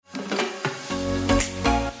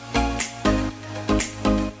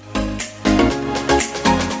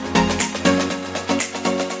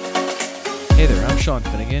Sean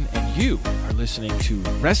Finnegan, and you are listening to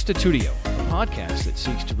Restitutio, a podcast that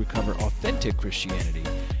seeks to recover authentic Christianity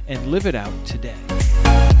and live it out today.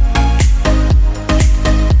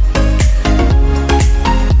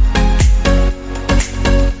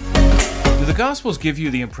 Do the Gospels give you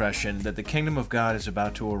the impression that the kingdom of God is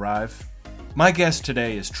about to arrive? My guest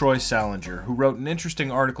today is Troy Sallinger, who wrote an interesting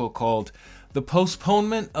article called The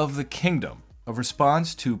Postponement of the Kingdom, a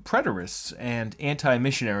response to preterists and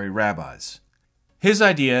anti-missionary rabbis. His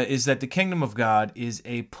idea is that the kingdom of God is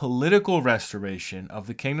a political restoration of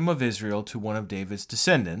the kingdom of Israel to one of David's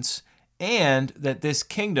descendants, and that this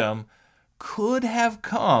kingdom could have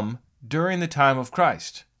come during the time of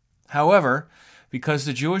Christ. However, because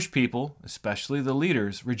the Jewish people, especially the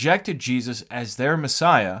leaders, rejected Jesus as their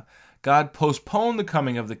Messiah, God postponed the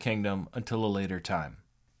coming of the kingdom until a later time.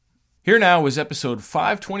 Here now is episode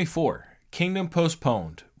 524, Kingdom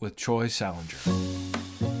Postponed, with Troy Sallinger.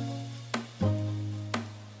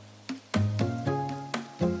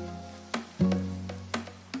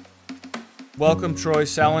 Welcome, Troy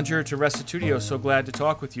Sallinger, to Restitutio. So glad to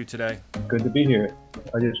talk with you today. Good to be here.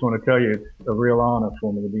 I just want to tell you, it's a real honor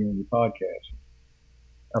for me to be on your podcast.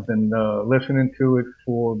 I've been listening to it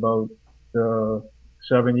for about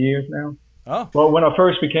 7 years now. Oh. Well, when I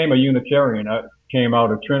first became a Unitarian, I came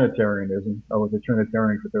out of Trinitarianism. I was a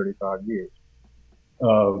Trinitarian for 35 years.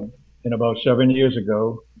 And about 7 years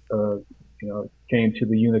ago, came to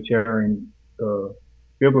the Unitarian,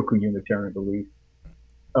 biblical Unitarian belief.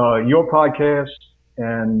 Your podcast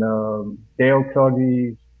and Dale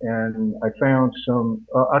Tuggy's, and I found some,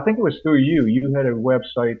 I think it was through you. You had a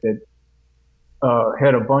website that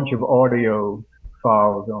had a bunch of audio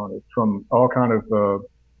files on it from all kind of,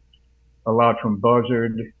 a lot from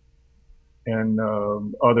Buzzard and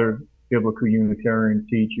other biblical Unitarian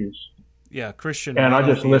teachers. Yeah, Christian and I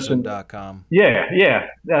just listened. .com. Yeah,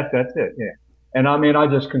 that's it. Yeah, and I mean, I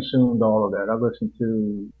just consumed all of that. I listened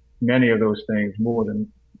to many of those things more than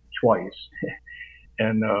twice,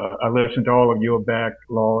 and I listened to all of your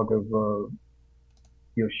backlog of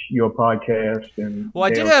your podcast. And well,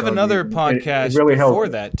 I did have another podcast it really before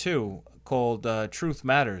helped. that too, called Truth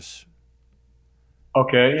Matters.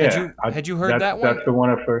 Okay, yeah. Had you heard that one? That's the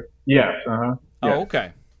one I first. Yes. Yes. Oh,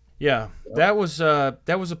 okay. Yeah, that was a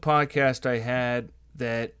podcast I had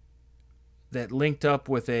that linked up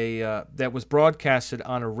with a that was broadcasted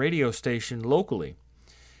on a radio station locally,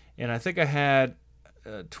 and I think I had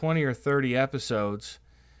 20 or 30 episodes,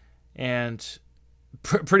 and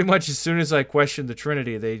pretty much as soon as I questioned the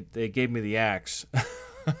Trinity, they gave me the axe.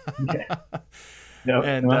 Yeah. No,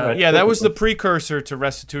 and no, that was the precursor to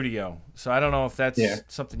Restitutio. So I don't know if that's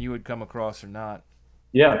something you would come across or not.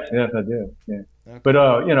 Yes, I did. Yeah. Okay. But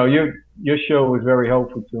your show was very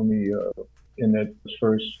helpful to me in that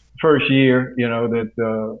first year.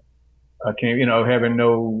 That I came. Having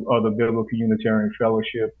no other biblical Unitarian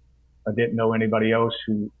fellowship, I didn't know anybody else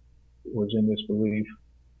who was in this belief.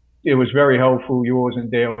 It was very helpful. Yours and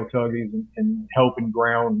Dale Tuggy's and helping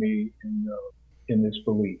ground me in this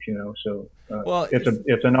belief. So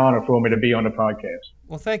it's an honor for me to be on the podcast.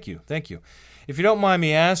 Well, thank you. If you don't mind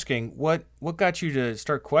me asking, what got you to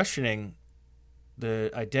start questioning the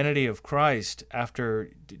identity of Christ after,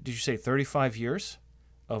 did you say 35 years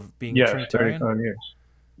of being a Trinitarian? 35 years.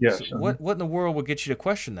 Yes. So what in the world would get you to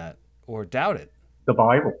question that or doubt it? The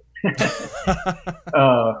Bible.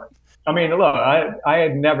 I mean, look, I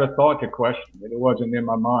had never thought to question it. It wasn't in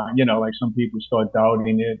my mind. Like some people start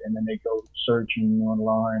doubting it and then they go searching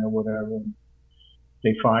online or whatever. And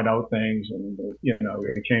they find out things and,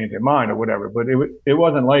 they change their mind or whatever. But it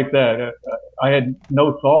wasn't like that. I had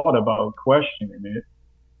no thought about questioning it.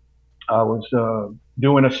 I was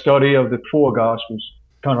doing a study of the four Gospels,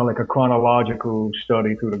 kind of like a chronological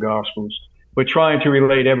study through the Gospels, but trying to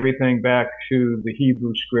relate everything back to the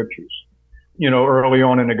Hebrew Scriptures. Early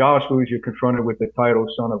on in the Gospels, you're confronted with the title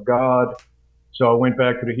Son of God. So I went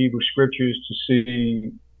back to the Hebrew Scriptures to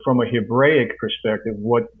see, from a Hebraic perspective,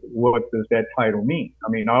 what does that title mean? I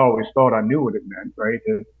mean, I always thought I knew what it meant, right?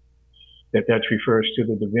 That refers to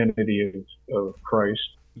the divinity of Christ.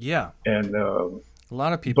 Yeah. And a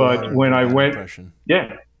lot of people. But when I went,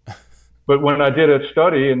 But when I did a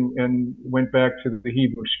study and went back to the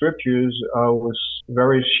Hebrew Scriptures, I was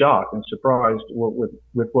very shocked and surprised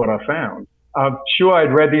with what I found. I'm sure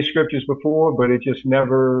I'd read these scriptures before, but it just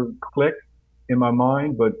never clicked in my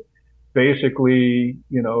mind. But basically,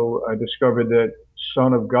 I discovered that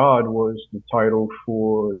Son of God was the title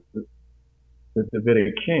for the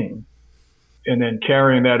Davidic king. And then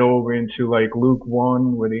carrying that over into like Luke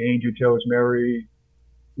 1, where the angel tells Mary,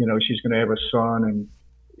 she's going to have a son, and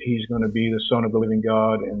he's going to be the son of the living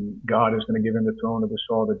God, and God is going to give him the throne of his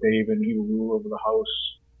father David, and he will rule over the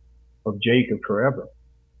house of Jacob forever.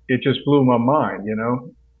 It just blew my mind, you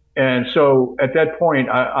know. And so at that point,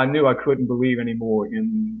 I knew I couldn't believe anymore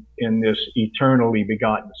in this eternally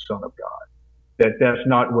begotten Son of God. That's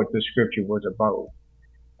not what the scripture was about.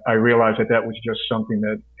 I realized that was just something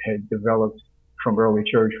that had developed from early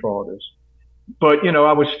church fathers. But you know,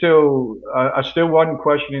 I still wasn't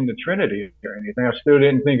questioning the Trinity or anything. I still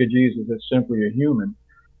didn't think of Jesus as simply a human.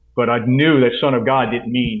 But I knew that Son of God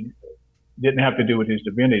didn't have to do with his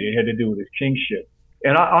divinity. It had to do with his kingship.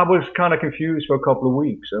 And I was kind of confused for a couple of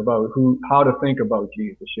weeks about how to think about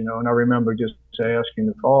Jesus, you know. And I remember just asking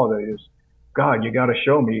the Father, God, you got to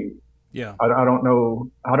show me. Yeah. I don't know,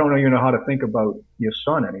 you know, how to think about your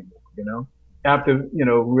son anymore, you know. After, you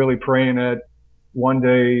know, really praying that, one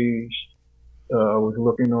day I was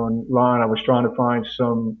looking online. I was trying to find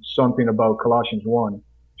something about Colossians 1,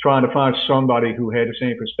 trying to find somebody who had the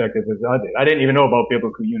same perspective as I did. I didn't even know about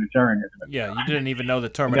biblical Unitarianism. Yeah, you didn't even know the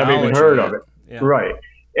terminology. Never even heard of it. Yeah. Right.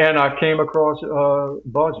 And I came across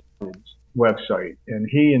Buzzard's website, and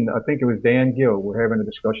he and I think it was Dan Gill were having a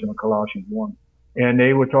discussion on Colossians 1. And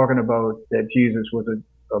they were talking about that Jesus was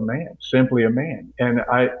a man, simply a man. And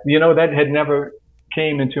that had never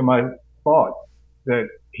came into my thought that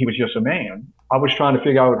he was just a man. I was trying to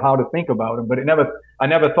figure out how to think about him, but I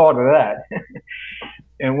never thought of that.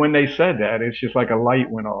 And when they said that, it's just like a light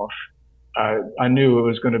went off. I knew it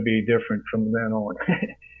was going to be different from then on.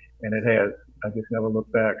 And it has. I just never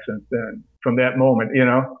looked back since then. From that moment, you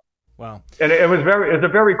know. Wow. And it was a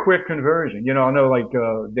very quick conversion. You know, I know like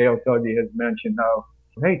Dale Tuggy has mentioned how,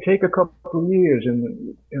 hey, take a couple of years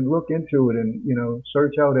and look into it and, you know,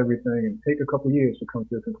 search out everything and take a couple of years to come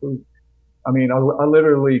to a conclusion. I mean, I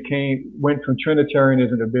literally went from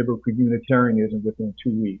Trinitarianism to biblical Unitarianism within 2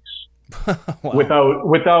 weeks. Wow.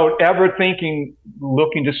 Without ever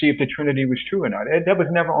looking to see if the Trinity was true or not. That was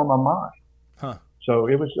never on my mind. Huh. So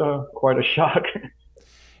it was quite a shock.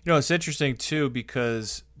 You know, it's interesting, too,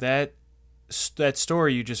 because that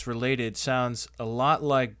story you just related sounds a lot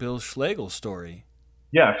like Bill Schlegel's story.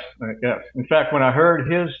 Yes. In fact, when I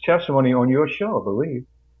heard his testimony on your show, I believe,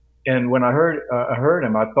 and when I heard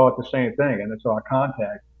him, I thought the same thing. And so I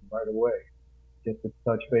contacted him right away just to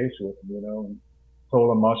touch base with him, you know, and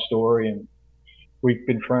told him my story. And we've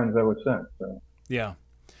been friends ever since. So. Yeah.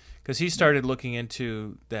 Because he started looking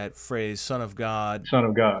into that phrase, Son of God. Son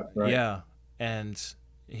of God, right. Yeah. And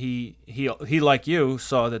he like you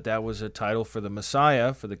saw that was a title for the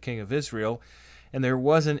Messiah, for the King of Israel, and there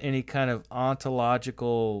wasn't any kind of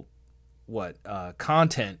ontological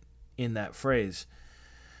content in that phrase.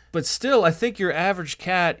 But still, I think your average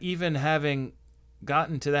cat, even having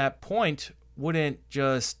gotten to that point, wouldn't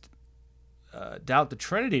just doubt the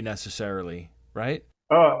Trinity necessarily, right?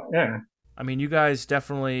 Oh, yeah. I mean, you guys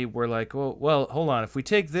definitely were like, well, hold on. If we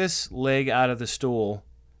take this leg out of the stool,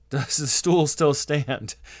 does the stool still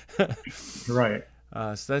stand? Right.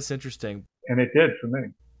 So that's interesting. And it did for me.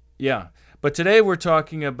 Yeah. But today we're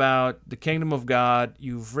talking about the kingdom of God.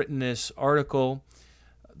 You've written this article,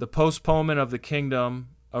 The Postponement of the Kingdom,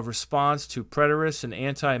 a response to preterists and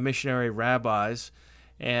anti-missionary rabbis.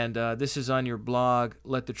 And this is on your blog,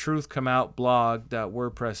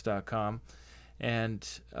 LetTheTruthComeOutblog.wordpress.com. And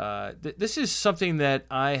this is something that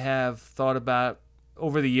I have thought about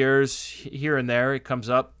over the years, here and there. It comes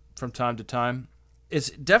up from time to time. It's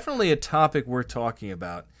definitely a topic we're talking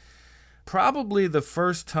about. Probably the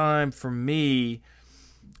first time for me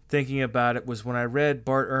thinking about it was when I read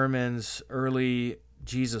Bart Ehrman's early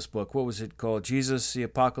Jesus book. What was it called? Jesus, the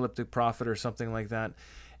Apocalyptic Prophet, or something like that.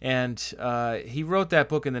 And he wrote that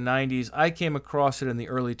book in the 90s. I came across it in the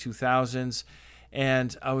early 2000s.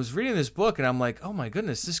 And I was reading this book, and I'm like, oh my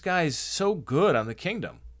goodness, this guy's so good on the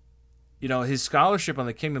kingdom. You know, his scholarship on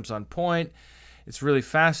the kingdom's on point. It's really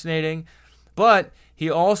fascinating. But he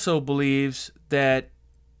also believes that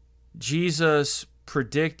Jesus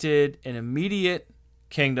predicted an immediate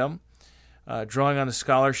kingdom, drawing on the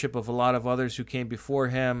scholarship of a lot of others who came before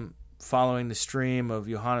him, following the stream of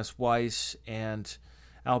Johannes Weiss and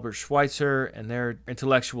Albert Schweitzer and their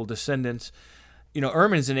intellectual descendants. You know,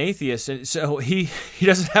 Ehrman's an atheist, and so he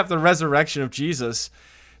doesn't have the resurrection of Jesus.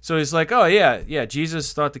 So he's like, oh, yeah,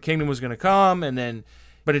 Jesus thought the kingdom was going to come,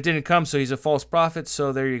 but it didn't come, so he's a false prophet,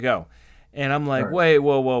 so there you go. And I'm like, Wait,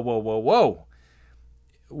 whoa.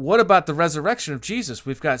 What about the resurrection of Jesus?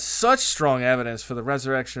 We've got such strong evidence for the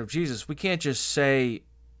resurrection of Jesus. We can't just say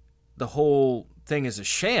the whole thing is a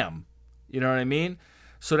sham. You know what I mean?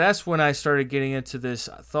 So that's when I started getting into this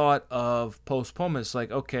thought of postponement. It's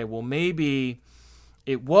like, okay, well, maybe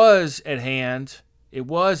it was at hand it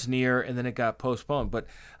was near and then it got postponed. But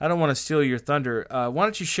I don't want to steal your thunder. Why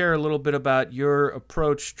don't you share a little bit about your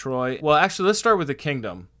approach, Troy? Well, actually, let's start with the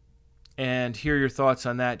kingdom and hear your thoughts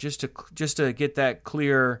on that, just to get that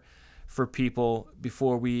clear for people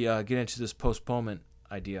before we get into this postponement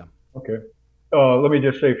idea. Okay. Let me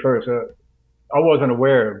just say first, I wasn't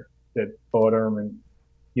aware that Bart Ehrman,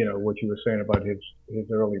 what you were saying about his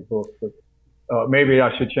early book, but maybe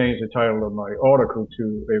I should change the title of my article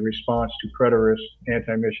to A Response to Preterist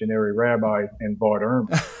Anti-Missionary Rabbis and Bart Ehrman.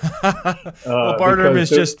 Well, Bart Ehrman is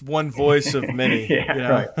just one voice of many. Yeah,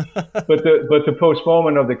 right. But the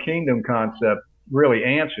postponement of the kingdom concept really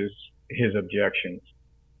answers his objections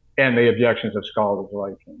and the objections of scholars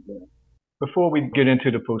like him. Before we get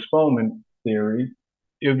into the postponement theory,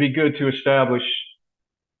 it would be good to establish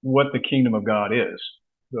what the kingdom of God is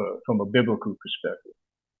from a biblical perspective.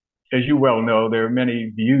 As you well know, there are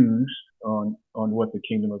many views on what the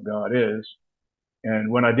kingdom of God is.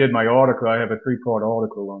 And when I did my article, I have a 3-part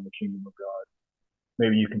article on the kingdom of God.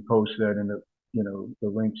 Maybe you can post that in the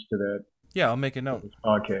links to that. Yeah, I'll make a note.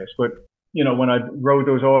 Podcast. But, when I wrote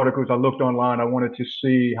those articles, I looked online. I wanted to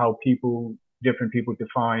see how different people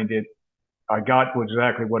defined it. I got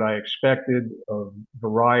exactly what I expected, a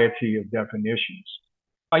variety of definitions.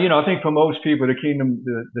 I think for most people,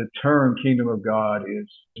 the term kingdom of God is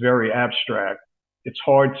very abstract. It's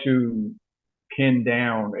hard to pin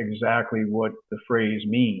down exactly what the phrase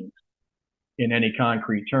means in any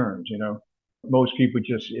concrete terms. Most people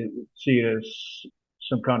just see it as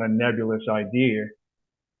some kind of nebulous idea,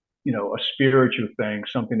 a spiritual thing,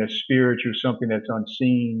 something that's spiritual, something that's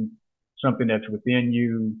unseen, something that's within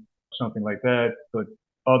you, something like that. But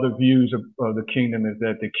other views of the kingdom is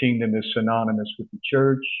that the kingdom is synonymous with the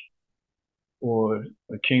church, or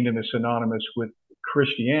the kingdom is synonymous with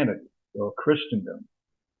Christianity or Christendom.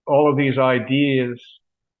 All of these ideas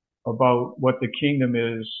about what the kingdom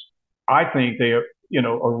is, I think they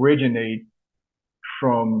originate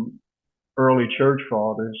from early church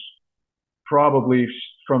fathers, probably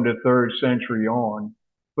from the 3rd century on,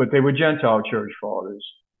 but they were Gentile church fathers,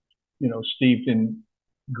 steeped in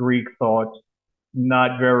Greek thought,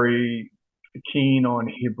 not very keen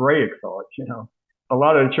on Hebraic thought. A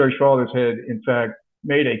lot of the church fathers had, in fact,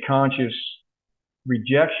 made a conscious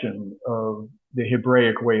rejection of the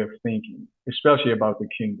Hebraic way of thinking, especially about the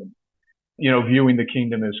kingdom. Viewing the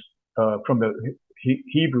kingdom as, from the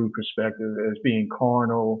Hebrew perspective, as being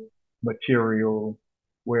carnal, material,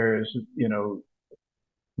 whereas,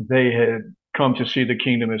 they had come to see the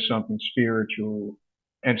kingdom as something spiritual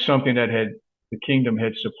and something that the kingdom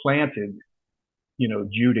had supplanted,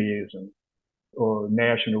 Judaism or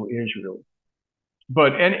national Israel.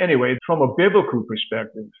 But anyway, from a biblical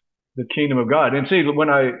perspective, the kingdom of God, and see, when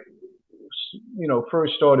I,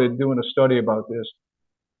 first started doing a study about this,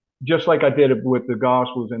 just like I did it with the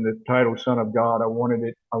Gospels and the title Son of God, I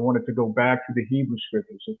wanted to go back to the Hebrew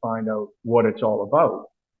scriptures to find out what it's all about.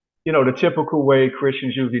 The typical way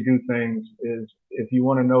Christians usually do things is, if you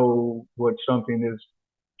want to know what something is,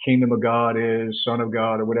 kingdom of God is, Son of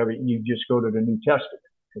God, or whatever, you just go to the New Testament,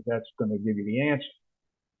 because that's going to give you the answer.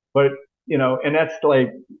 But, and that's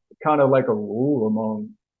kind of like a rule among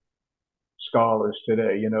scholars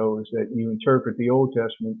today, is that you interpret the Old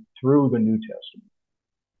Testament through the New Testament.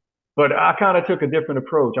 But I kind of took a different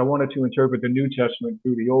approach. I wanted to interpret the New Testament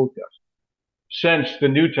through the Old Testament, since the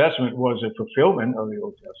New Testament was a fulfillment of the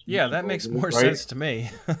Old Testament. Yeah, that makes more sense to me.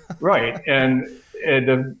 Right. And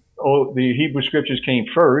the Hebrew scriptures came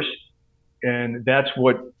first, and that's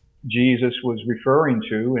what Jesus was referring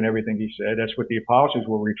to and everything he said. That's what the apostles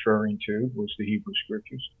were referring to, was the Hebrew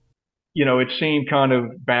scriptures. It seemed kind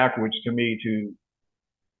of backwards to me to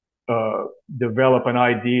develop an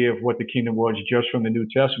idea of what the kingdom was just from the New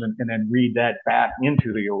Testament and then read that back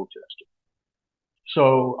into the Old Testament.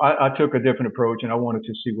 So I took a different approach, and I wanted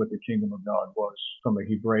to see what the kingdom of God was from a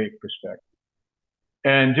Hebraic perspective.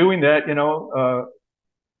 And doing that,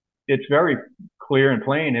 it's very clear and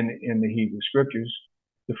plain in the Hebrew scriptures.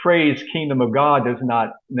 The phrase kingdom of God does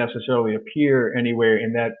not necessarily appear anywhere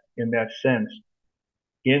in that sense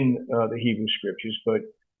in the Hebrew scriptures, but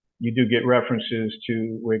you do get references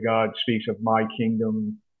to where God speaks of my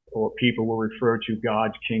kingdom, or people will refer to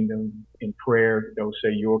God's kingdom in prayer. They'll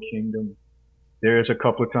say your kingdom. There's a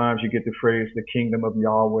couple of times you get the phrase the kingdom of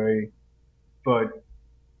Yahweh. But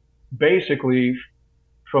basically,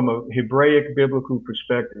 from a Hebraic biblical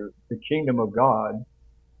perspective, the kingdom of God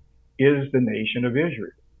is the nation of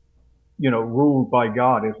Israel, ruled by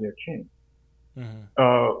God as their king.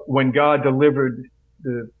 Mm-hmm. When God delivered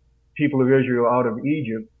the people of Israel out of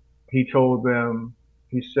Egypt, he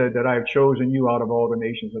said that I have chosen you out of all the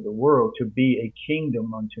nations of the world to be a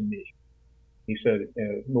kingdom unto me. He said,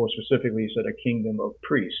 more specifically, he said a kingdom of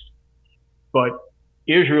priests. But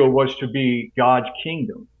Israel was to be God's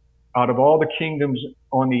kingdom. Out of all the kingdoms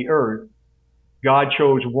on the earth, God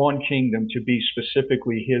chose one kingdom to be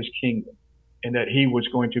specifically his kingdom, and that he was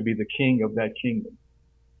going to be the king of that kingdom.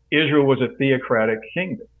 Israel was a theocratic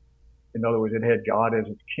kingdom. In other words, it had God as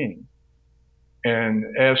its king.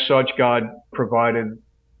 And as such, God provided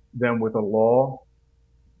them with a law,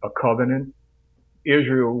 a covenant.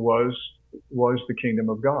 Israel was the kingdom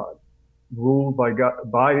of God, ruled by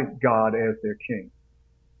God as their king.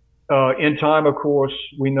 In time, of course,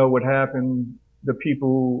 we know what happened. The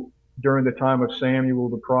people during the time of Samuel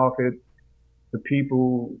the prophet, the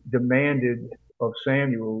people demanded of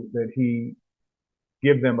Samuel that he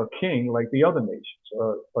give them a king like the other nations,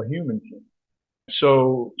 a human king.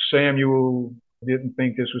 So Samuel didn't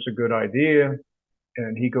think this was a good idea,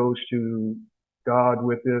 and he goes to God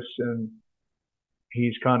with this, and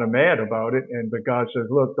he's kind of mad about it. But God says,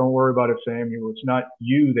 look, don't worry about it, Samuel. It's not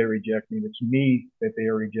you they're rejecting. It's me that they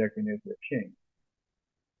are rejecting as their king.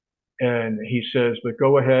 And he says, but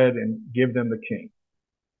go ahead and give them the king.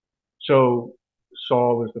 So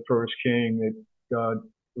Saul is the first king that God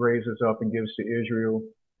raises up and gives to Israel.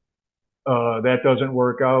 That doesn't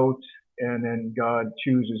work out. And then God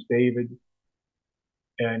chooses David.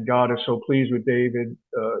 And God is so pleased with David,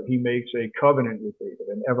 he makes a covenant with David,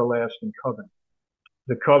 an everlasting covenant.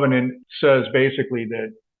 The covenant says basically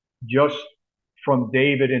that just from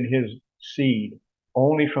David and his seed,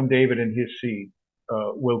 only from David and his seed,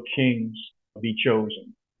 will kings be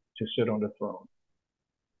chosen to sit on the throne.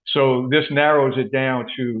 So this narrows it down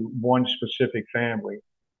to one specific family,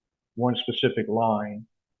 one specific line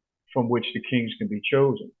from which the kings can be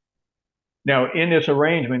chosen. Now, in this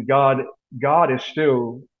arrangement, God is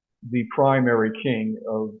still the primary king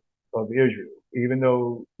of Israel. Even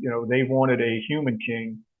though, they wanted a human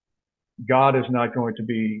king, God is not going to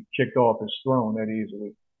be kicked off his throne that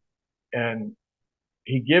easily. And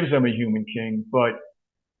he gives them a human king, but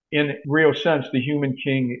in real sense, the human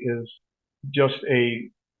king is just a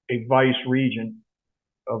vice regent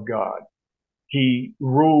of God. He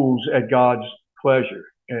rules at God's pleasure,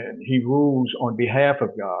 and he rules on behalf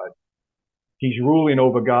of God. He's ruling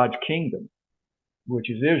over God's kingdom, which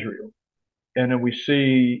is Israel. And then we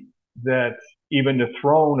see that even the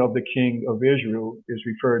throne of the king of Israel is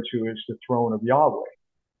referred to as the throne of Yahweh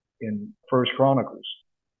in First Chronicles.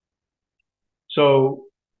 So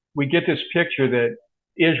we get this picture that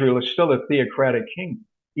Israel is still a theocratic kingdom,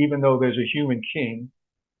 even though there's a human king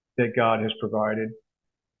that God has provided.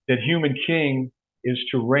 That human king is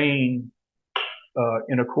to reign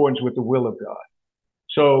in accordance with the will of God.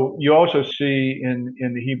 So you also see in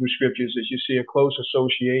the Hebrew scriptures that you see a close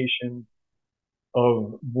association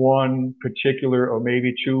of one particular or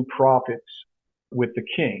maybe two prophets with the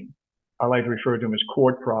king. I like to refer to them as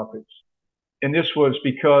court prophets. And this was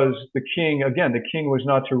because the king was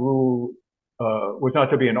not to rule, was not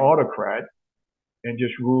to be an autocrat and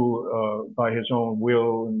just rule by his own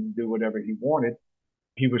will and do whatever he wanted.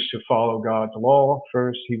 He was to follow God's law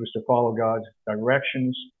first. He was to follow God's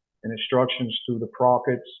directions and instructions through the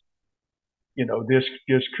prophets.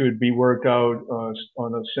 This could be worked out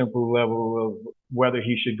on a simple level of whether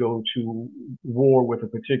he should go to war with a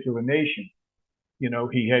particular nation.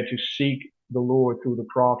 He had to seek the Lord through the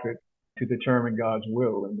prophet to determine God's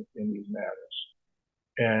will in these matters.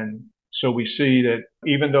 And so we see that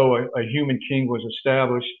even though a human king was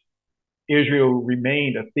established, Israel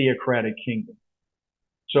remained a theocratic kingdom.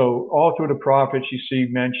 So all through the prophets, you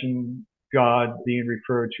see mention God being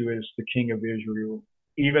referred to as the king of Israel,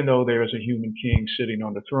 even though there is a human king sitting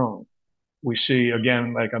on the throne. We see,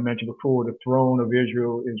 again, like I mentioned before, the throne of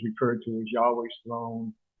Israel is referred to as Yahweh's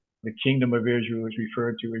throne. The kingdom of Israel is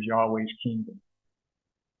referred to as Yahweh's kingdom.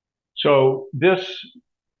 So this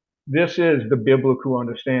is the biblical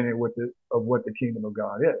understanding of what the kingdom of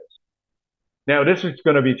God is. Now, this is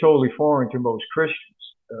going to be totally foreign to most Christians.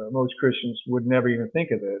 Most Christians would never even think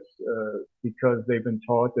of this because they've been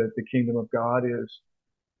taught that the kingdom of God is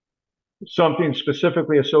something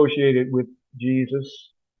specifically associated with Jesus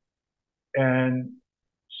and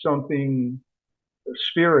something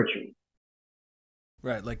spiritual.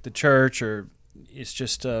 Right, like the church, or it's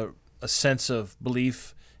just a sense of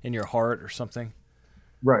belief in your heart or something.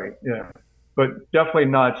 Right, yeah. But definitely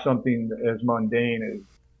not something as mundane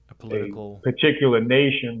as a particular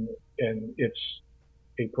nation and its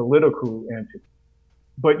a political entity.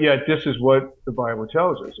 But yet this is what the Bible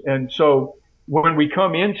tells us. And so when we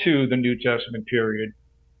come into the New Testament period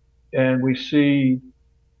and we see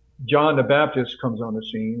John the Baptist comes on the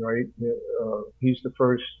scene, right? He's the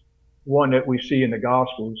first one that we see in the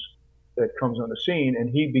Gospels that comes on the scene, and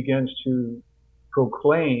he begins to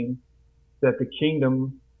proclaim that the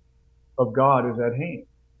kingdom of God is at hand.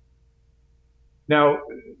 Now,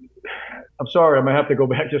 I'm sorry, I'm going to have to go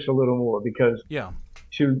back just a little more because Yeah.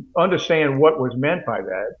 to understand what was meant by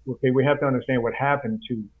that, okay, we have to understand what happened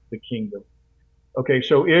to the kingdom. Okay,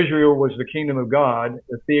 so Israel was the kingdom of God,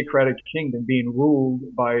 the theocratic kingdom being ruled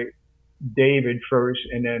by David first,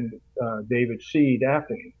 and then David's seed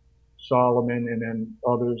after him, Solomon, and then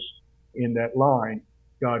others in that line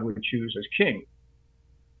God would choose as king.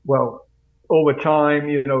 Well, over time,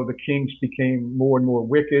 the kings became more and more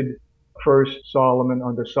wicked. First, Solomon,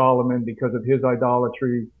 under Solomon, because of his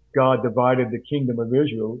idolatry, God divided the kingdom of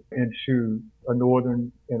Israel into a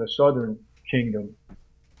northern and a southern kingdom.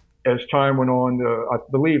 As time went on, I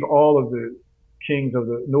believe all of the kings of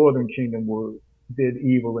the northern kingdom did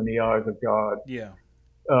evil in the eyes of God. Yeah.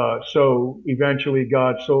 So eventually,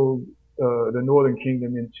 God sold the northern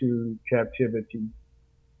kingdom into captivity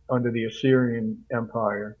under the Assyrian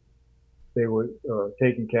Empire. They were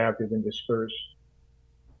taken captive and dispersed.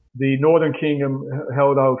 The northern kingdom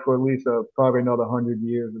held out for at least probably another 100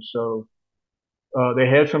 years or so. They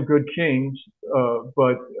had some good kings,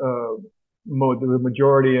 but the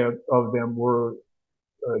majority of them were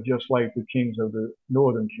just like the kings of the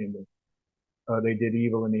northern kingdom. They did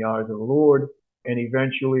evil in the eyes of the Lord, and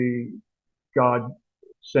eventually God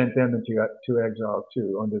sent them into exile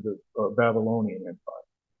too under the Babylonian Empire.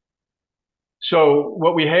 So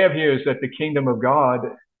what we have here is that the kingdom of God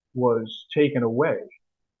was taken away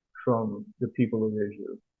from the people of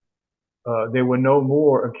Israel. There were no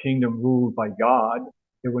more a kingdom ruled by God.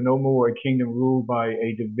 There were no more a kingdom ruled by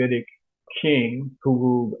a Davidic king who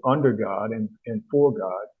ruled under God and for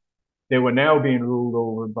God. They were now being ruled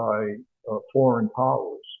over by foreign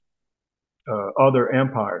powers, other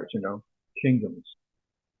empires, kingdoms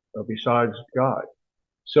besides God.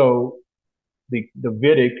 So the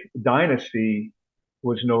Davidic dynasty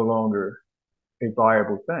was no longer a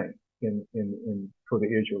viable thing for the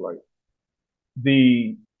Israelites.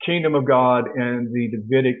 The kingdom of God and the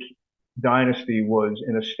Davidic dynasty was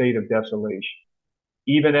in a state of desolation.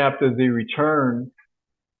 Even after the return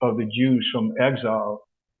of the Jews from exile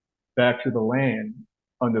back to the land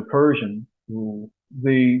under Persian rule,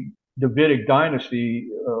 the Davidic dynasty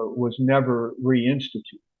was never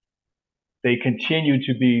reinstituted. They continued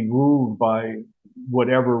to be ruled by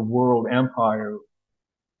whatever world empire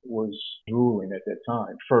was ruling at that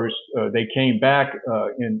time. First, they came back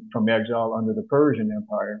from exile under the Persian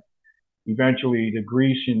Empire. Eventually, the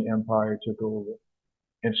Grecian Empire took over.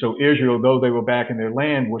 And so Israel, though they were back in their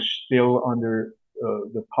land, was still under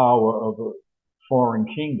the power of a foreign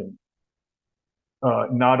kingdom,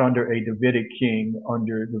 not under a Davidic king,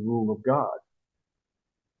 under the rule of God.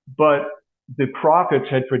 But the prophets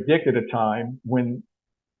had predicted a time when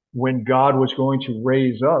God was going to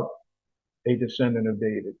raise up a descendant of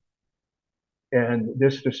David. And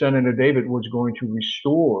this descendant of David was going to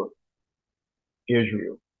restore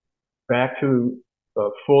Israel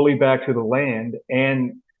fully back to the land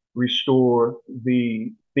and restore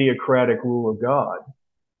the theocratic rule of God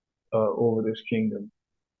over this kingdom.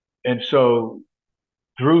 And so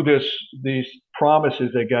through these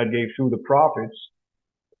promises that God gave through the prophets,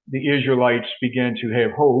 the Israelites began to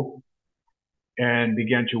have hope and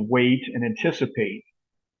began to wait and anticipate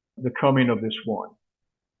the coming of this one.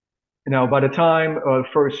 Now, by the time of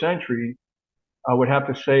first century, I would have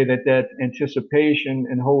to say that anticipation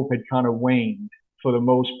and hope had kind of waned for the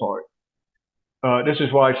most part. This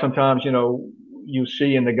is why sometimes, you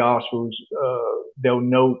see in the Gospels, they'll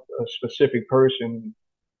note a specific person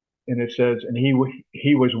and it says, and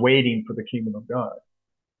he was waiting for the kingdom of God.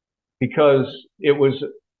 Because it was,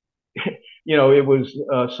 it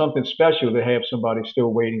was something special to have somebody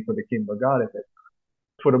still waiting for the kingdom of God at that time.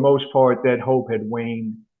 For the most part, that hope had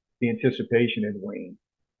waned, the anticipation had waned.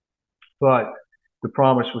 But the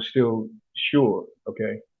promise was still sure,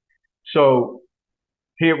 okay? So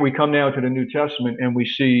here we come now to the New Testament and we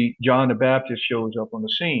see John the Baptist shows up on the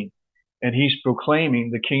scene and he's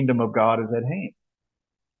proclaiming the kingdom of God is at hand.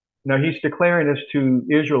 Now he's declaring this to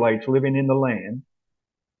Israelites living in the land.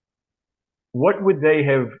 What would they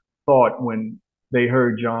have thought when they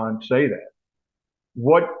heard John say that?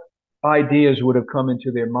 What ideas would have come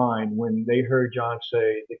into their mind when they heard John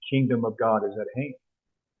say the kingdom of God is at hand?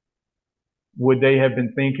 Would they have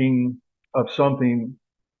been thinking of something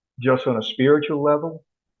just on a spiritual level,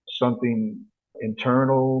 something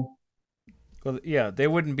internal? Well, yeah, they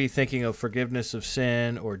wouldn't be thinking of forgiveness of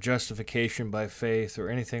sin or justification by faith or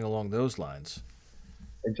anything along those lines.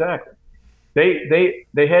 Exactly.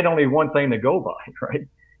 They had only one thing to go by, right?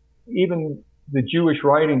 Even the Jewish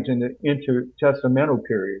writings in the intertestamental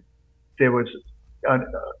period, there was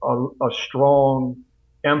a strong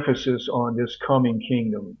emphasis on this coming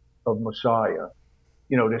kingdom of Messiah.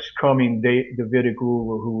 This coming Davidic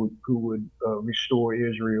ruler who would restore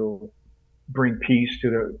Israel, bring peace to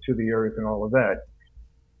the earth, and all of that.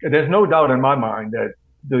 There's no doubt in my mind that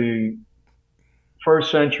the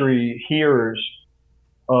first century hearers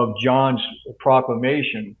of John's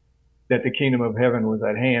proclamation that the kingdom of heaven was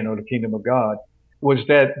at hand, or the kingdom of God, was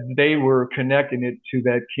that they were connecting it to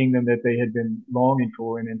that kingdom that they had been longing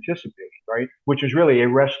for and anticipating, right? Which is really a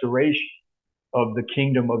restoration of the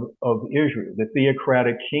kingdom of Israel, the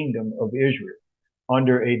theocratic kingdom of Israel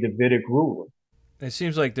under a Davidic ruler. It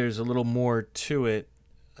seems like there's a little more to it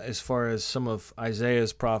as far as some of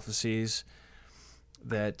Isaiah's prophecies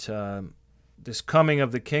that this coming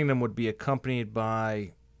of the kingdom would be accompanied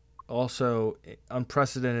by also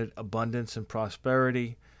unprecedented abundance and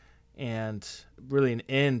prosperity, and really an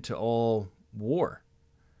end to all war.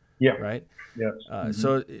 Yeah. Right. Yes.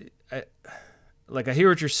 So, I hear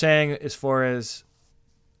what you're saying as far as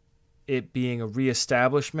it being a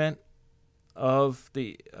reestablishment of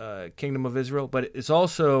the kingdom of Israel, but it's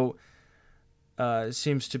also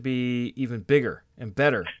seems to be even bigger and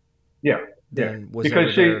better. Than was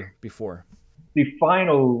ever there before. The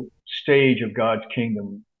final stage of God's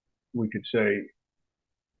kingdom, we could say,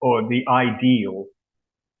 or the ideal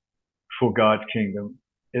for God's kingdom,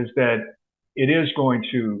 is that it is going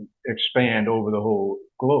to expand over the whole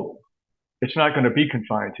globe. It's not going to be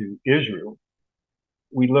confined to Israel.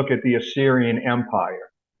 We look at the Assyrian Empire.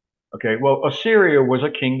 Okay, well, Assyria was a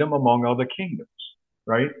kingdom among other kingdoms,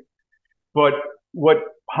 right? But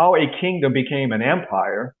how a kingdom became an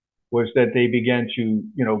empire was that they began to,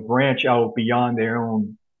 branch out beyond their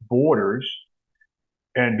own borders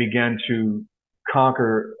and began to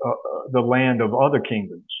conquer the land of other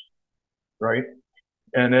kingdoms, right?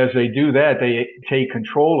 And as they do that, they take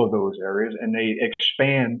control of those areas and they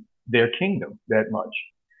expand their kingdom that much.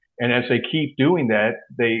 And as they keep doing that,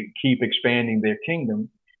 they keep expanding their kingdom,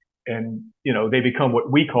 and they become what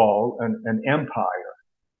we call an empire.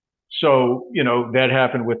 So that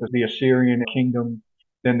happened with the Assyrian kingdom.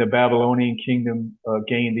 Then the Babylonian kingdom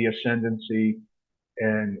gained the ascendancy,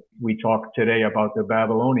 and we talk today about the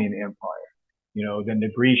Babylonian Empire. Then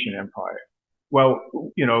the Grecian Empire. Well,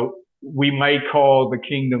 we might call the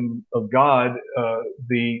kingdom of God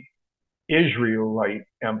the Israelite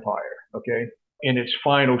Empire. Okay, in its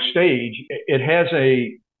final stage, it has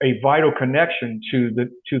a vital connection to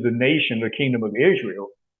the nation, the kingdom of Israel,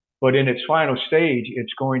 but in its final stage,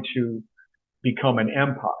 it's going to become an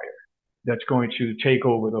empire that's going to take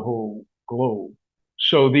over the whole globe.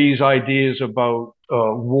 So these ideas about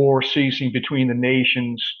war ceasing between the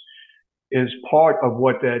nations is part of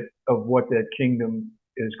what that kingdom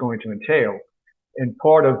is going to entail, and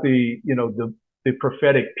part of the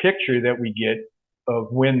prophetic picture that we get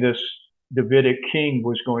of when this Davidic king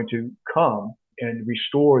was going to come and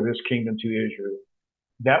restore this kingdom to Israel.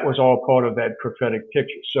 That was all part of that prophetic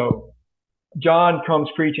picture. So John comes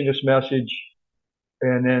preaching this message,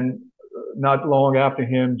 and then not long after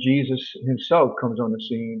him, Jesus himself comes on the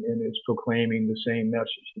scene and is proclaiming the same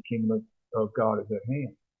message: the kingdom of God is at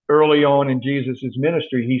hand. Early on in Jesus'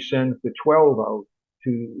 ministry, he sends the 12 out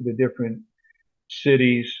to the different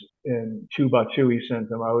cities, and two by two he sends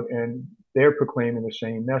them out, and they're proclaiming the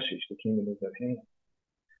same message: the kingdom is at hand.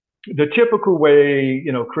 The typical way,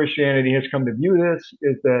 Christianity has come to view this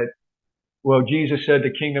is that, well, Jesus said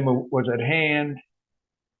the kingdom was at hand.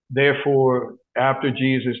 Therefore, after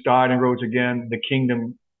Jesus died and rose again, the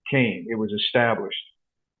kingdom came. It was established.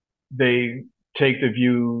 They take the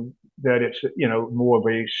view that it's, more of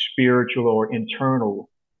a spiritual or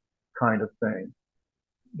internal kind of thing.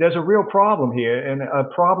 There's a real problem here, and a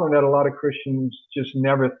problem that a lot of Christians just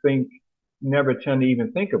never tend to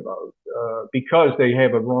even think about, because they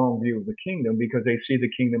have a wrong view of the kingdom, because they see the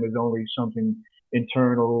kingdom as only something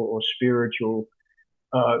internal or spiritual.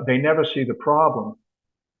 They never see the problem.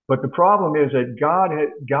 But the problem is that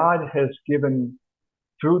God has given,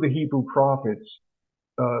 through the Hebrew prophets,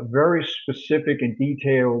 very specific and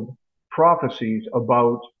detailed prophecies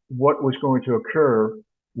about what was going to occur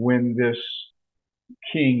when this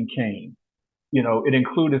king came. It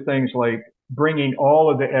included things like bringing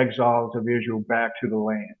all of the exiles of Israel back to the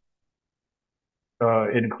land.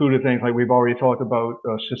 It included things like we've already talked about,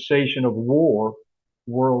 cessation of war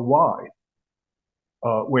worldwide,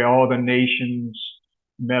 where all the nations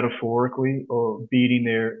metaphorically are beating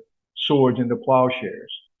their swords into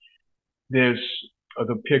plowshares. There's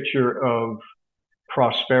the picture of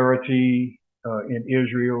prosperity in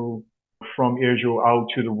Israel, from Israel out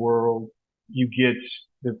to the world. You get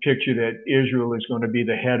the picture that Israel is going to be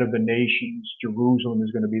the head of the nations. Jerusalem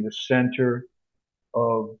is going to be the center.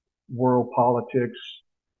 of world politics.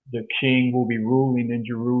 The king will be ruling in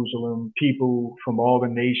Jerusalem. People from all the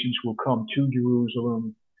nations will come to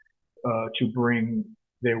Jerusalem to bring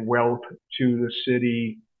their wealth to the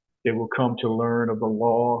city. They will come to learn of the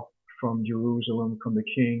law from Jerusalem, from the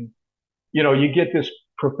king. You get this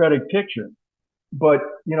prophetic picture, but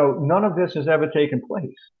none of this has ever taken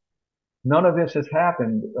place. None of this has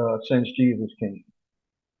happened since Jesus came.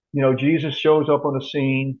 Jesus shows up on the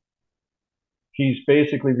scene. He's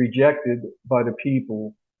basically rejected by the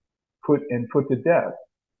people, put to death.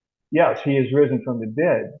 Yes, he is risen from the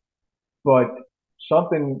dead, but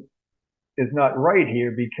something is not right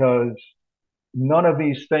here because none of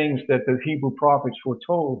these things that the Hebrew prophets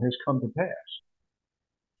foretold has come to pass.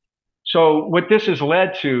 So what this has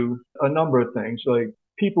led to a number of things, like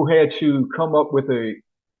people had to come up with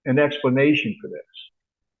an explanation for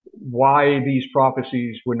this, why these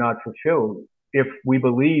prophecies were not fulfilled. If we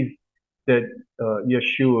believe that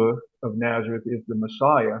Yeshua of Nazareth is the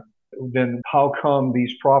Messiah, then how come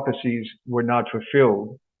these prophecies were not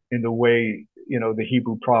fulfilled in the way, the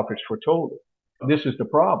Hebrew prophets foretold it? This is the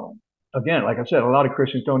problem. Again, like I said, a lot of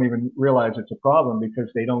Christians don't even realize it's a problem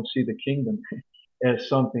because they don't see the kingdom as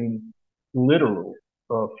something literal,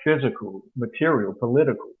 physical, material,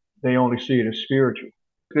 political. They only see it as spiritual.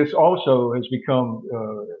 This also has become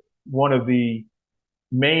one of the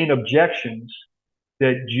main objections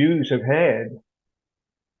that Jews have had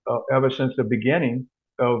ever since the beginning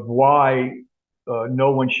of why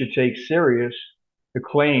no one should take serious the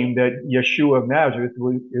claim that Yeshua of Nazareth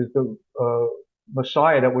is the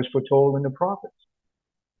Messiah that was foretold in the prophets.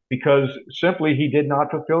 Because simply he did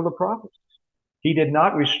not fulfill the prophecies. He did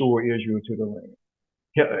not restore Israel to the land.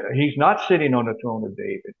 He's not sitting on the throne of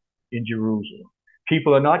David in Jerusalem.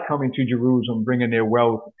 People are not coming to Jerusalem bringing their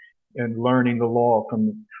wealth and learning the law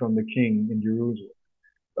from the king in Jerusalem.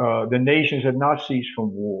 The nations have not ceased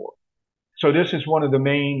from war. So this is one of the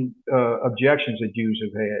main objections that Jews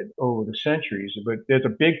have had over the centuries. But there's a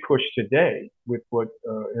big push today with what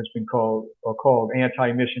has been called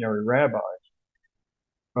anti-missionary rabbis.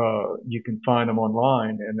 You can find them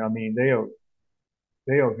online, and I mean they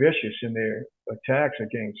are vicious in their attacks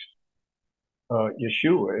against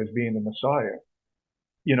Yeshua as being the Messiah.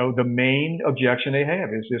 The main objection they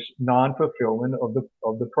have is this non-fulfillment of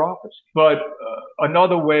the prophecy. But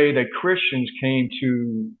another way that Christians came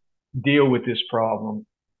to deal with this problem,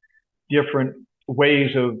 different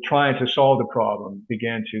ways of trying to solve the problem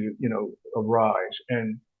began to, arise.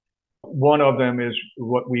 And one of them is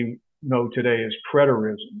what we know today as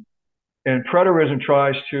preterism. And preterism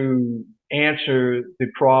tries to answer the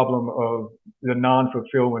problem of the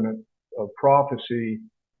non-fulfillment of prophecy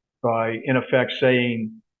by, in effect,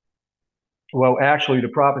 saying, well, actually, the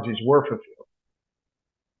prophecies were fulfilled,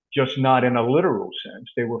 just not in a literal sense.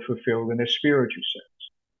 They were fulfilled in a spiritual sense.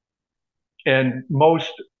 And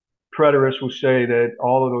most preterists will say that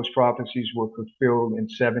all of those prophecies were fulfilled in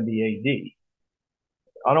 70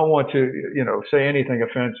 AD. I don't want to, say anything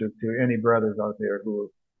offensive to any brothers out there who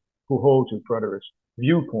hold to preterist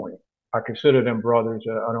viewpoint. I consider them brothers.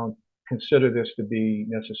 I don't consider this to be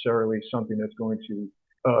necessarily something that's going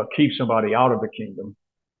to keep somebody out of the kingdom.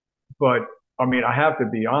 But I mean, I have to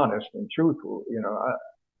be honest and truthful.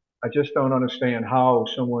 I just don't understand how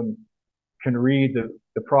someone can read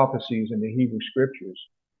the prophecies in the Hebrew scriptures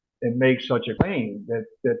and make such a claim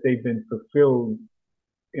that they've been fulfilled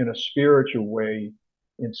in a spiritual way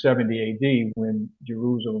in 70 AD when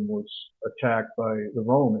Jerusalem was attacked by the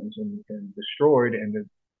Romans and destroyed, and the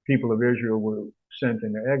people of Israel were sent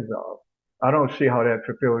into exile. I don't see how that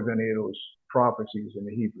fulfills any of those prophecies in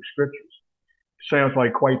the Hebrew scriptures. Sounds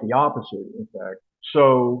like quite the opposite, in fact.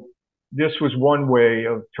 So this was one way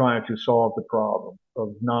of trying to solve the problem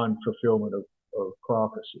of non-fulfillment of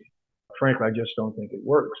prophecy. Frankly, I just don't think it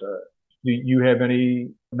works. Do you have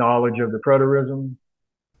any knowledge of the preterism?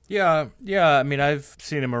 Yeah. I mean, I've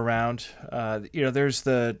seen them around. There's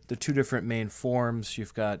the two different main forms.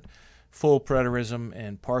 You've got full preterism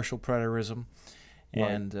and partial preterism. Right.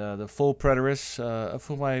 And the full preterists, of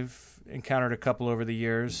whom I've encountered a couple over the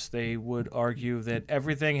years, they would argue that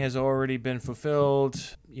everything has already been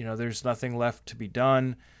fulfilled. There's nothing left to be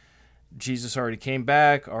done. Jesus already came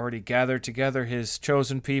back, already gathered together his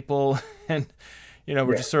chosen people, and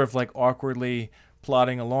we're just sort of like awkwardly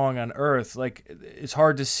plodding along on earth. Like, it's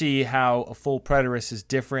hard to see how a full preterist is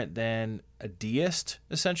different than a deist,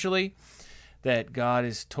 essentially, that God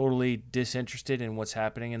is totally disinterested in what's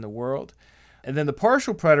happening in the world. And then the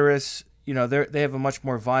partial preterists, they have a much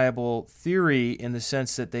more viable theory in the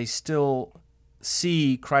sense that they still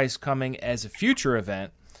see Christ coming as a future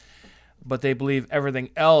event, but they believe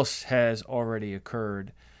everything else has already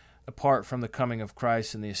occurred. apart from the coming of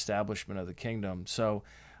Christ and the establishment of the kingdom. So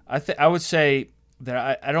I would say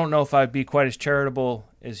that I don't know if I'd be quite as charitable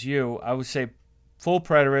as you. I would say full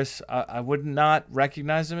preterists, I would not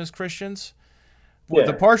recognize them as Christians. With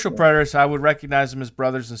the partial preterists, I would recognize them as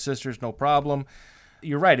brothers and sisters, no problem.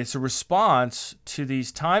 You're right. It's a response to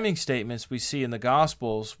these timing statements we see in the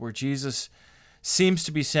Gospels where Jesus seems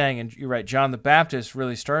to be saying, and you're right, John the Baptist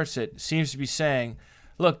really starts it, seems to be saying,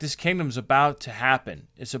 look, this kingdom's about to happen.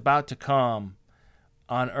 It's about to come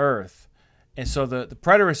on earth. And so the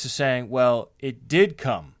preterist is saying, well, it did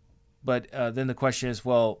come. But then the question is,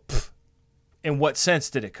 well, in what sense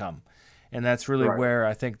did it come? And that's really where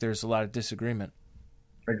I think there's a lot of disagreement.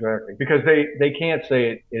 Exactly. Because they can't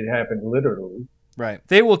say it happened literally. Right.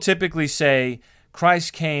 They will typically say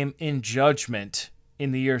Christ came in judgment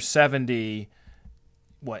in the year 70,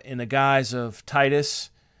 in the guise of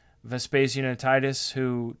Titus, Vespasian and Titus,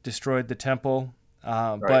 who destroyed the temple.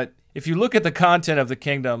 But if you look at the content of the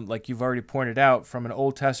kingdom, like you've already pointed out, from an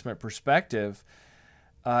Old Testament perspective,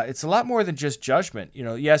 it's a lot more than just judgment.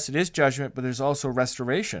 Yes, it is judgment, but there's also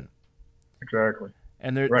restoration. Exactly.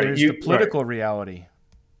 And there's the political reality.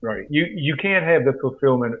 Right. You can't have the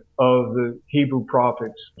fulfillment of the Hebrew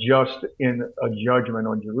prophets just in a judgment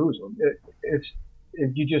on Jerusalem.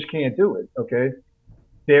 You just can't do it, okay?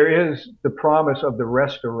 There is the promise of the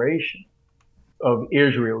restoration of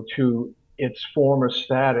Israel to its former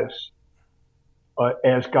status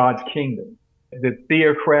as God's kingdom, the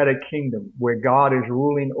theocratic kingdom where God is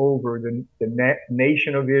ruling over the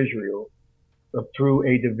nation of Israel through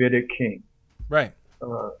a Davidic king. Right.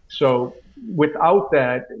 So without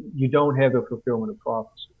that, you don't have the fulfillment of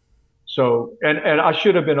prophecy. So, and I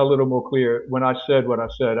should have been a little more clear when I said what I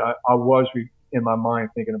said. I was in my mind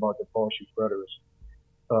thinking about the partial preterists,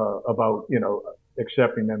 about,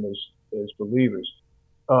 accepting them as believers.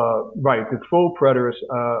 Right. The full preterists,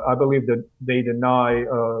 I believe that they deny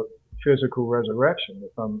physical resurrection,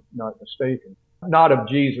 if I'm not mistaken. Not of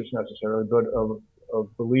Jesus necessarily, but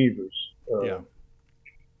of believers.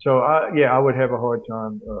 So I would have a hard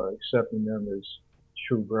time accepting them as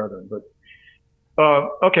true brethren. But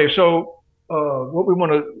okay, so what we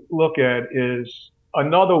want to look at is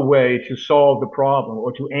another way to solve the problem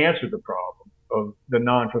or to answer the problem of the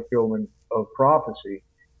non-fulfillment of prophecy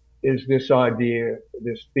is this idea,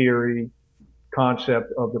 this theory,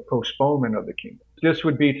 concept of the postponement of the kingdom. This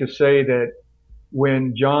would be to say that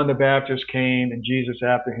when John the Baptist came and Jesus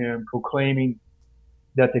after him proclaiming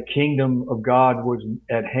that the kingdom of God was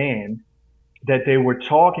at hand, that they were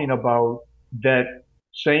talking about that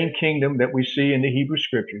same kingdom that we see in the Hebrew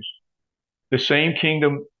scriptures, the same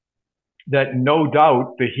kingdom that no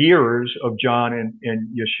doubt the hearers of John and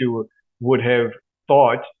Yeshua would have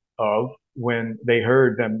thought of when they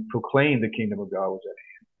heard them proclaim the kingdom of God was at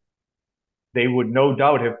hand. They would no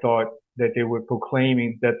doubt have thought that they were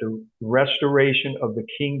proclaiming that the restoration of the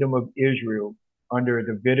kingdom of Israel under a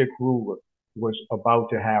Davidic ruler was about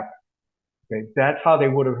to happen. Okay, that's how they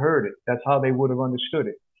would have heard it. That's how they would have understood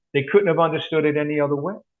it. They couldn't have understood it any other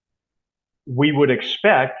way. We would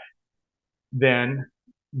expect then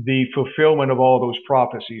the fulfillment of all those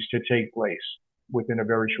prophecies to take place within a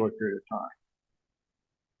very short period of time.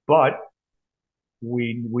 But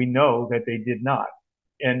we know that they did not.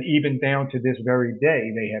 And even down to this very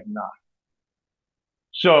day, they have not.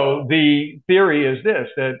 So the theory is this,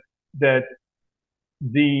 that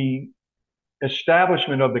the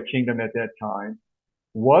establishment of the kingdom at that time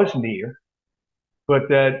was near, but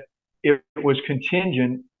that it was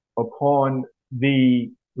contingent upon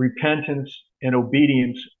the repentance and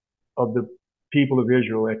obedience of the people of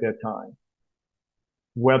Israel at that time,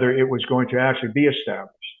 whether it was going to actually be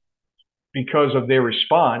established. Because of their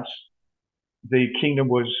response, the kingdom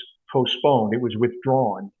was postponed. It was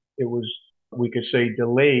withdrawn. It was, we could say,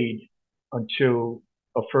 delayed until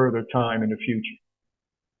a further time in the future.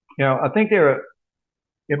 Now, I think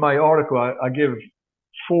in my article, I give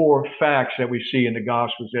 4 facts that we see in the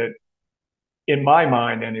Gospels that, in my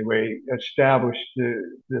mind anyway, establish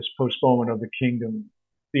this postponement of the kingdom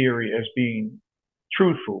theory as being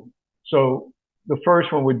truthful. So the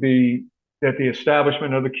first one would be that the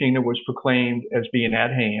establishment of the kingdom was proclaimed as being at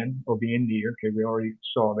hand or being near. Okay, we already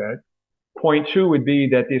saw that. Point 2 would be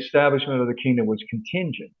that the establishment of the kingdom was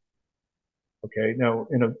contingent. Okay, now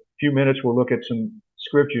in a few minutes we'll look at some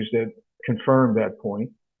scriptures that confirm that point.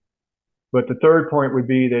 But the third point would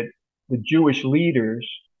be that the Jewish leaders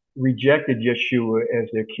rejected Yeshua as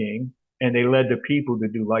their king, and they led the people to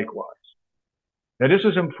do likewise. Now, this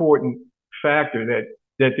is an important factor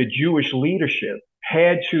that the Jewish leadership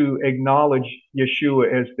had to acknowledge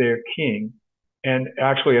Yeshua as their king and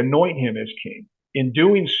actually anoint him as king. In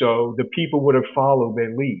doing so, the people would have followed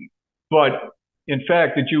their lead. But in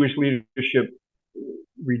fact, the Jewish leadership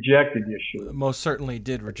rejected Yeshua. Most certainly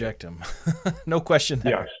did reject him. No question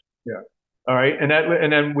there. Yes, yeah. All right, and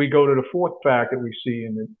then we go to the fourth fact that we see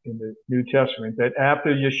in the New Testament, that after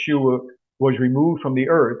Yeshua was removed from the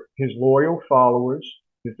earth, his loyal followers,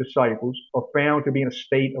 his disciples, are found to be in a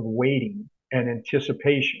state of waiting and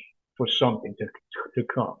anticipation for something to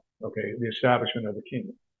come. Okay, the establishment of the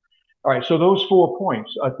kingdom. All right, so those 4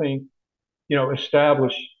 points, I think,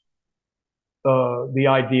 establish the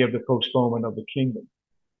idea of the postponement of the kingdom.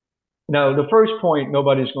 Now, the first point,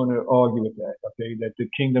 nobody's going to argue with that, okay, that the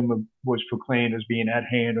kingdom was proclaimed as being at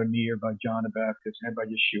hand or near by John the Baptist and by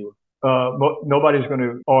Yeshua. Nobody's going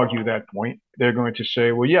to argue that point. They're going to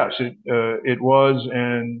say, well, yes, it was,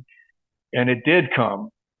 and it did come.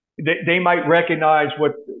 They might recognize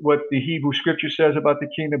what the Hebrew scripture says about the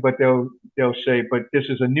kingdom, but they'll say, but this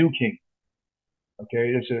is a new kingdom.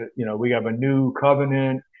 Okay, we have a new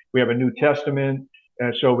covenant, we have a new testament,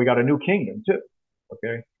 and so we got a new kingdom too.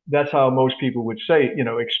 Okay, that's how most people would say,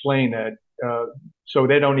 explain that. So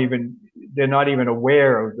they're not even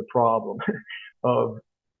aware of the problem of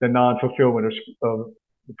the non-fulfillment of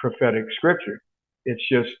the prophetic scripture. It's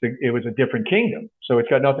just it was a different kingdom, so it's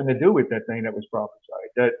got nothing to do with that thing that was prophesied.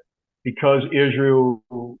 That because Israel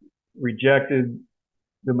rejected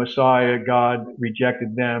the Messiah, God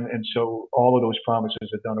rejected them, and so all of those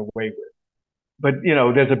promises are done away with. But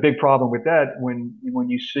there's a big problem with that when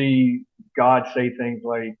you see God say things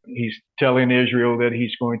like he's telling Israel that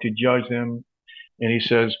he's going to judge them, and he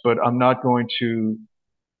says, "But I'm not going to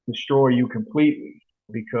destroy you completely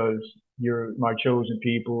because you're my chosen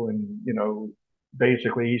people," and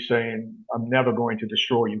basically he's saying, "I'm never going to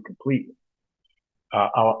destroy you completely.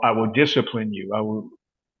 I will discipline you.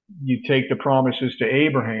 You take the promises to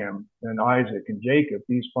Abraham and Isaac and Jacob.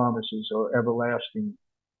 These promises are everlasting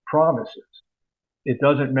promises. It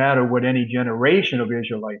doesn't matter what any generation of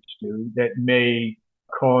Israelites do that may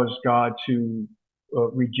cause God to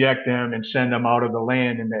reject them and send them out of the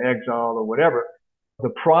land into exile or whatever.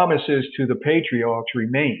 The promises to the patriarchs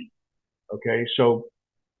remain." Okay, so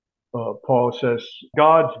Paul says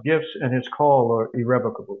God's gifts and his call are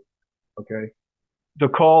irrevocable. Okay, the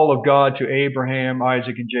call of God to Abraham,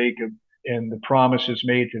 Isaac, and Jacob, and the promises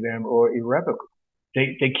made to them are irrevocable.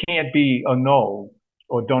 They can't be annulled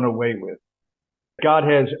or done away with. God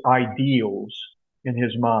has ideals in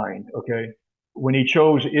his mind, okay? When he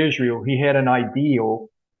chose Israel, he had an ideal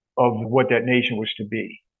of what that nation was to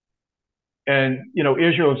be. And,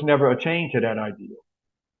 Israel has never attained to that ideal.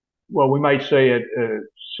 Well, we might say at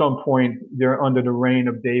some point they're under the reign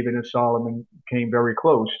of David and Solomon came very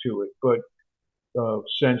close to it. But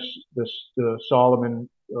since the Solomon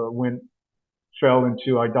fell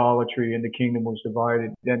into idolatry and the kingdom was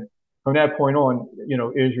divided, then from that point on,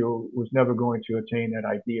 Israel was never going to attain that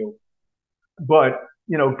ideal. But,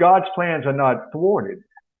 God's plans are not thwarted,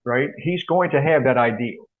 right? He's going to have that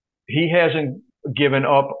ideal. He hasn't given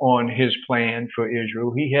up on his plan for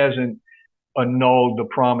Israel. He hasn't annulled the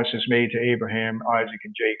promises made to Abraham, Isaac,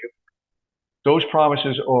 and Jacob. Those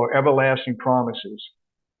promises are everlasting promises,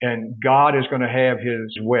 and God is going to have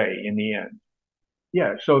his way in the end.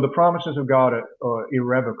 Yeah, so the promises of God are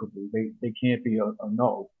irrevocable. They can't be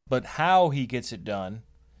annulled. But how he gets it done,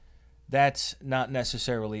 that's not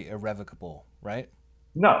necessarily irrevocable, right?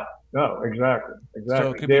 No, exactly.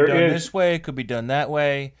 So it could be done this way, it could be done that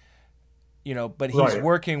way, but he's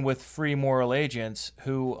working with free moral agents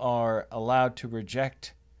who are allowed to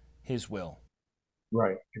reject his will.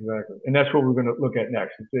 Right, exactly. And that's what we're going to look at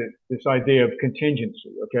next. It's this idea of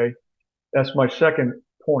contingency, okay? That's my second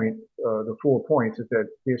point, the 4 points, is that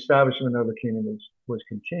the establishment of the kingdom was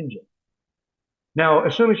contingent. Now,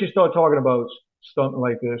 as soon as you start talking about something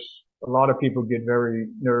like this, a lot of people get very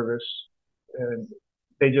nervous and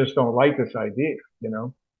they just don't like this idea,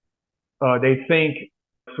 They think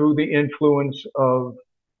through the influence of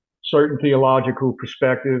certain theological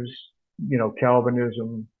perspectives,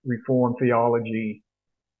 Calvinism, Reformed theology,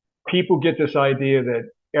 people get this idea that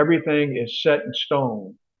everything is set in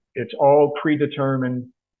stone. It's all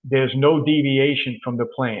predetermined. There's no deviation from the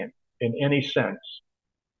plan in any sense.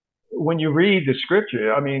 When you read the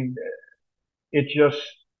scripture, it just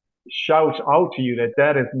shouts out to you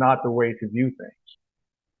that is not the way to view things.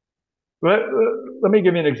 Let me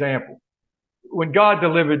give you an example. When God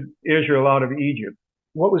delivered Israel out of Egypt,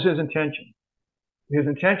 what was his intention? His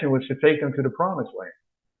intention was to take them to the promised land,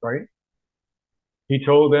 right? He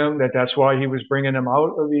told them that that's why he was bringing them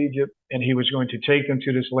out of Egypt, and he was going to take them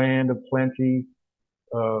to this land of plenty,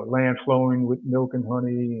 land flowing with milk and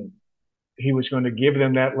honey, and he was going to give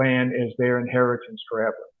them that land as their inheritance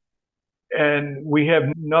forever. And we have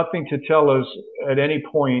nothing to tell us at any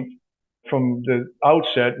point from the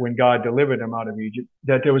outset when God delivered them out of Egypt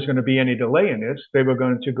that there was going to be any delay in this. They were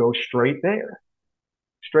going to go straight there,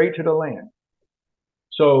 straight to the land.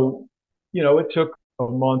 So, it took a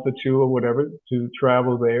month or two or whatever to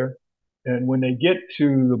travel there. And when they get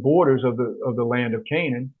to the borders of the land of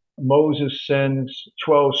Canaan, Moses sends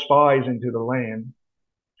 12 spies into the land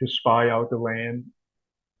to spy out the land,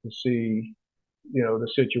 to see,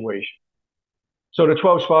 the situation. So the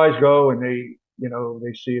 12 spies go and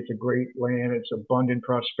they see it's a great land. It's abundant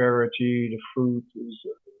prosperity. The fruit is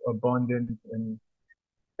abundant and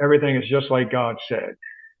everything is just like God said.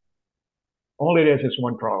 Only there's this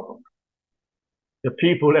one problem. The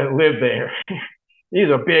people that live there, these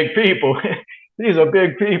are big people. These are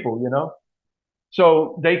big people.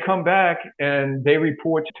 So they come back and they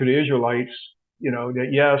report to the Israelites, that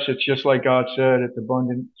yes, it's just like God said, it's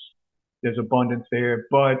abundance. There's abundance there,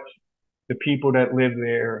 but the people that live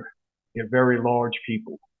there, they're very large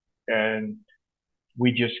people. And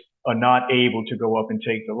we just are not able to go up and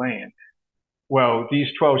take the land. Well, these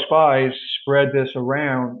 12 spies spread this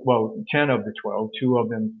around. Well, 10 of the 12, two of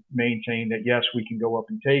them maintained that, yes, we can go up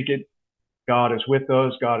and take it. God is with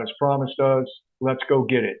us. God has promised us. Let's go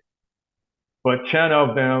get it. But 10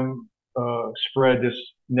 of them spread this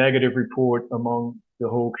negative report among the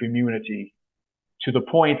whole community to the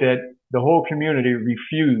point that the whole community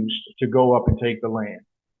refused to go up and take the land,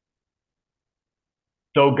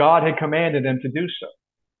 though God had commanded them to do so.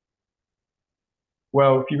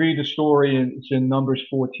 Well, if you read the story, it's in Numbers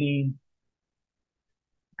 14,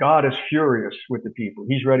 God is furious with the people.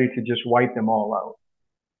 He's ready to just wipe them all out.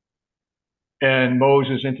 And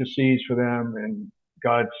Moses intercedes for them, and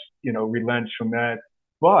God, relents from that.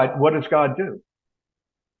 But what does God do?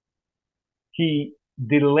 He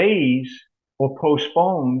delays or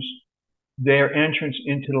postpones their entrance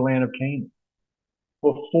into the land of Canaan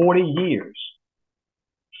for 40 years.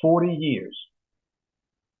 40 years.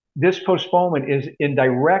 This postponement is in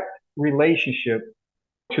direct relationship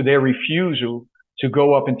to their refusal to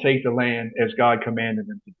go up and take the land as God commanded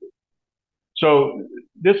them to do. So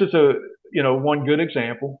this is one good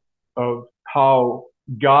example of how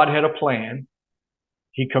God had a plan.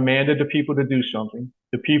 He commanded the people to do something.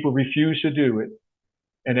 The people refused to do it.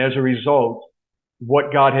 And as a result,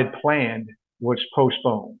 what God had planned was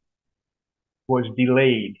postponed, was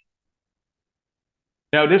delayed.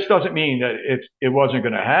 Now, this doesn't mean that it wasn't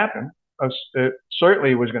going to happen. It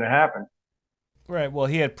certainly was going to happen. Right. Well,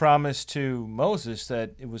 he had promised to Moses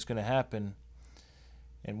that it was going to happen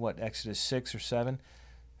in Exodus 6 or 7.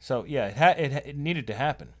 So, yeah, it needed to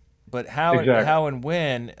happen. But how and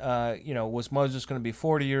when, was Moses going to be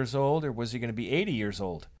 40 years old or was he going to be 80 years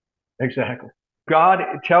old? Exactly. God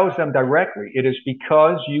tells them directly, it is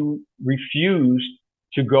because you refused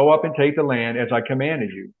to go up and take the land as I commanded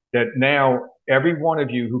you, that now every one of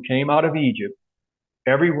you who came out of Egypt,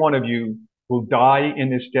 every one of you will die in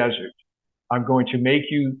this desert. I'm going to make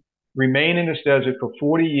you remain in this desert for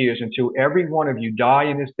 40 years until every one of you die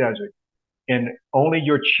in this desert, and only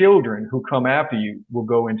your children who come after you will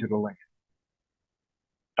go into the land.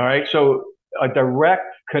 All right, so a direct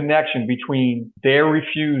connection between their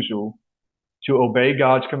refusal to obey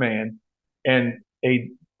God's command and a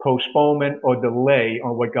postponement or delay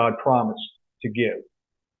on what God promised to give.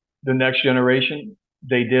 The next generation,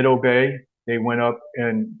 they did obey. They went up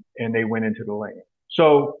and they went into the land.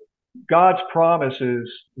 So God's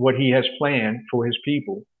promises what he has planned for his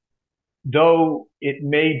people, though it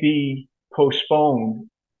may be postponed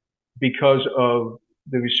because of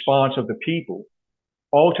the response of the people,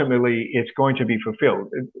 ultimately it's going to be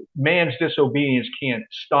fulfilled. Man's disobedience can't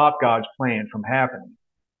stop God's plan from happening.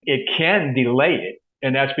 It can delay it,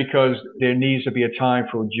 and that's because there needs to be a time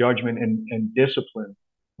for judgment and discipline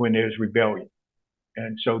when there's rebellion.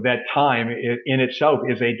 And so that time in itself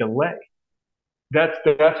is a delay. That's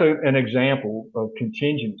an example of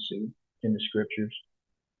contingency in the scriptures.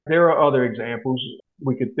 There are other examples.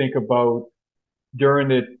 We could think about during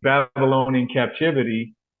the Babylonian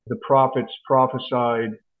captivity, the prophets prophesied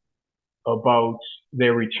about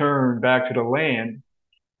their return back to the land.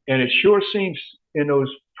 And it sure seems in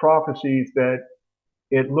those prophecies that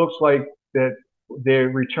it looks like that their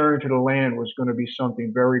return to the land was going to be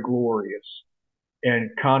something very glorious and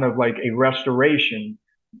kind of like a restoration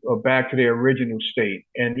back to their original state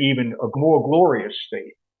and even a more glorious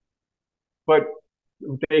state. But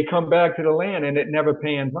they come back to the land and it never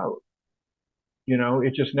pans out.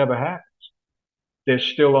 It just never happens. They're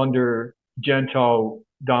still under Gentile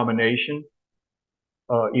domination,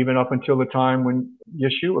 even up until the time when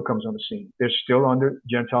Yeshua comes on the scene. They're still under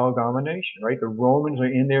Gentile domination, right? The Romans are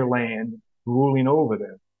in their land ruling over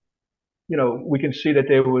them. we can see that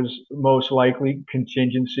there was most likely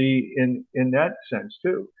contingency in that sense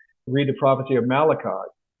too. Read the prophecy of Malachi.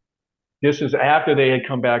 This is after they had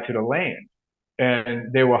come back to the land,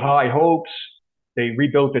 and there were high hopes. They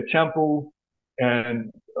rebuilt the temple,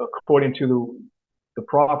 and according to the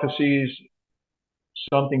prophecies,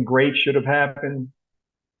 something great should have happened,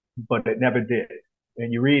 but it never did.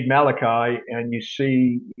 And you read Malachi, and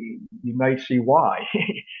you might see why.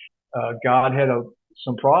 God had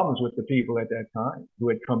some problems with the people at that time who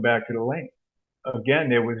had come back to the land. Again,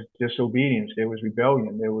 there was disobedience, there was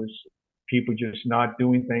rebellion, there was people just not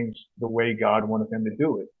doing things the way God wanted them to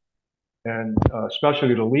do it. And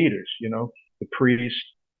especially the leaders, the priests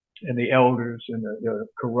and the elders and the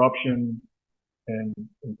corruption and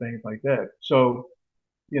things like that. So,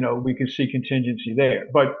 we can see contingency there.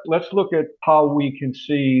 But let's look at how we can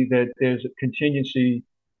see that there's a contingency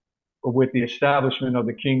with the establishment of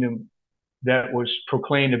the kingdom that was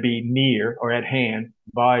proclaimed to be near or at hand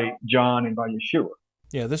by John and by Yeshua.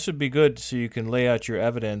 Yeah, this would be good so you can lay out your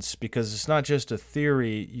evidence, because it's not just a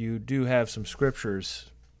theory. You do have some scriptures.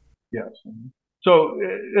 Yes. So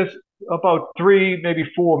there's about 3, maybe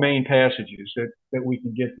 4 main passages that we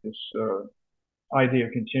can get this idea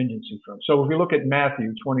of contingency from. So if we look at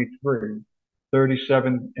Matthew 23,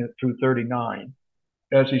 37 through 39,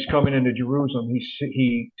 as he's coming into Jerusalem,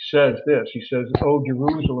 he says this. He says, "Oh,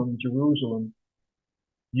 Jerusalem, Jerusalem,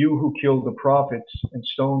 you who killed the prophets and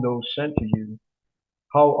stoned those sent to you,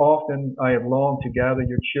 how often I have longed to gather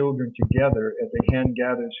your children together as a hen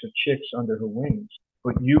gathers her chicks under her wings,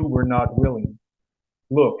 but you were not willing.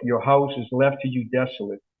 Look, your house is left to you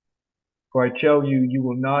desolate. For I tell you, you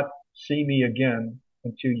will not see me again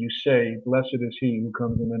until you say, blessed is he who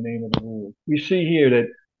comes in the name of the Lord." We see here that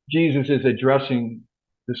Jesus is addressing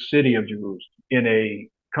the city of Jerusalem in a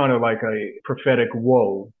kind of like a prophetic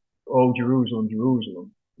woe. "Oh, Jerusalem,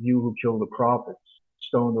 Jerusalem, you who kill the prophets,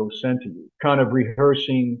 stone those sent to you," kind of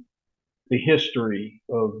rehearsing the history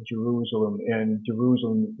of Jerusalem and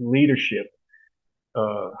Jerusalem leadership,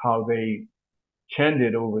 how they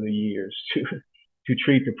tended over the years to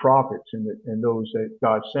treat the prophets and those that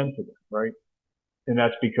God sent to them, right? And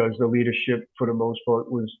that's because the leadership, for the most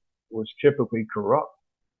part, was typically corrupt.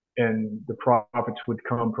 And the prophets would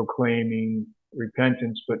come proclaiming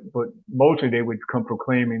repentance, but mostly they would come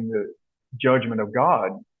proclaiming the judgment of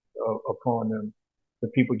God upon them. The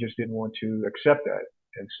people just didn't want to accept that,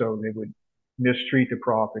 and so they would mistreat the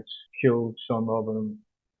prophets, kill some of them.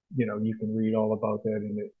 You can read all about that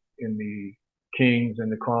in the Kings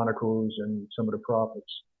and the Chronicles and some of the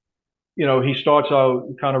prophets. He starts out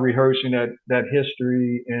kind of rehearsing that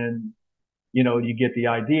history, and you get the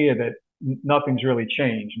idea that nothing's really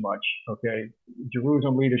changed much. Okay,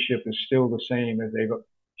 Jerusalem leadership is still the same as they've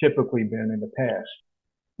typically been in the past.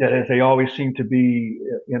 That is, they always seem to be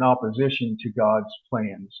in opposition to God's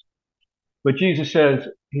plans. But Jesus says,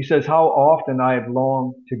 he says, "How often I have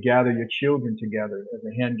longed to gather your children together as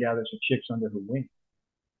a hen gathers her chicks under her wing."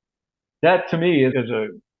 That to me is a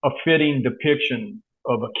fitting depiction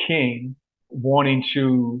of a king wanting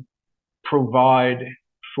to provide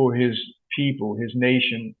for his people, his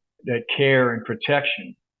nation, that care and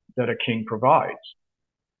protection that a king provides.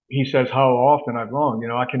 He says, "How often I've longed."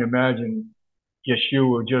 I can imagine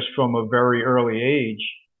Yeshua just from a very early age,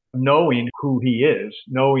 knowing who he is,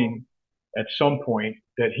 knowing at some point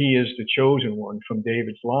that he is the chosen one from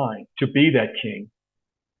David's line to be that king,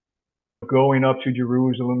 going up to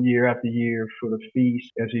Jerusalem year after year for the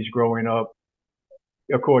feast as he's growing up.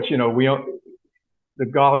 Of course, the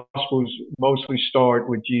Gospels mostly start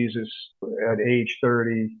with Jesus at age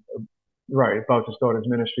 30, right, about to start his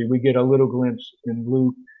ministry. We get a little glimpse in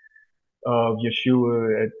Luke of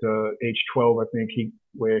Yeshua at age 12, I think,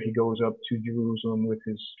 where he goes up to Jerusalem with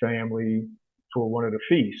his family for one of the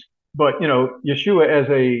feasts. But, Yeshua as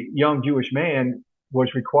a young Jewish man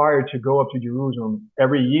was required to go up to Jerusalem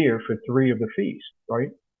every year for 3 of the feasts, right?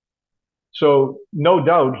 So no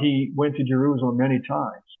doubt he went to Jerusalem many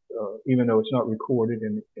times, even though it's not recorded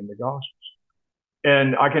in the Gospels.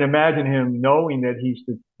 And I can imagine him knowing that he's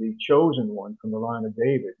the chosen one from the line of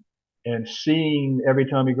David, and seeing every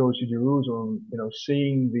time he goes to Jerusalem,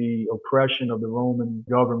 seeing the oppression of the Roman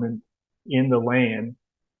government in the land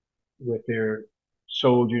with their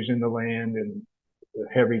soldiers in the land and the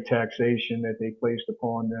heavy taxation that they placed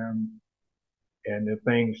upon them, and the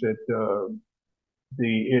things that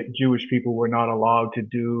the Jewish people were not allowed to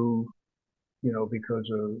do, because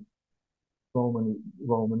of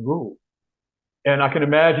Roman rule. And I can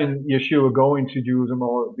imagine Yeshua going to Jerusalem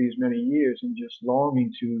all these many years and just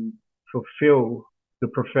longing to fulfill the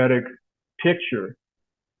prophetic picture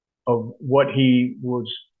of what he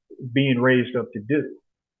was being raised up to do.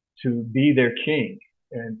 to be their king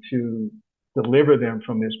and to deliver them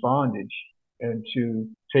from this bondage and to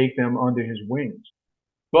take them under his wings.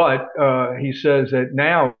 But he says that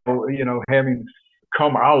now, having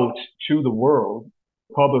come out to the world,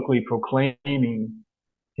 publicly proclaiming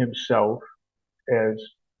himself as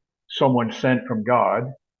someone sent from God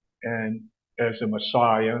and as the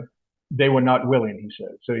Messiah, they were not willing, he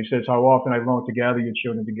says. So he says, how often I longed to gather your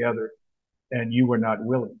children together, and you were not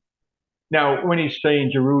willing. Now, when he's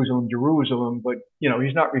saying Jerusalem, Jerusalem, but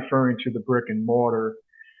he's not referring to the brick and mortar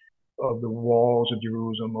of the walls of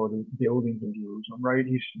Jerusalem or the buildings of Jerusalem, right?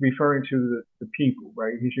 He's referring to the people,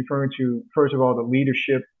 right? He's referring to, first of all, the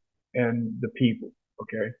leadership and the people,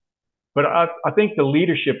 okay? But I think the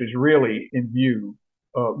leadership is really in view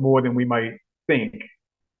more than we might think.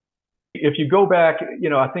 If you go back,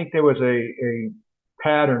 I think there was a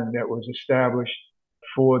pattern that was established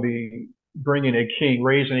for the bringing a king,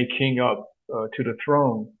 raising a king up to the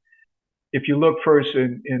throne. If you look first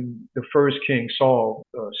in the first king, Saul,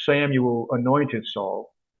 Samuel anointed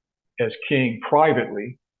Saul as king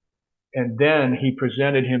privately, and then he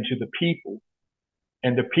presented him to the people,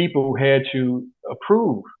 and the people had to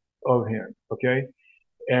approve of him, okay?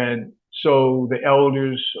 And so the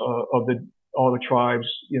elders of all the tribes,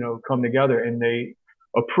 come together and they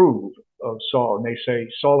approve of Saul, and they say,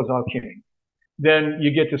 Saul is our king. Then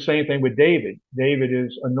you get the same thing with David. David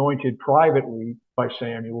is anointed privately by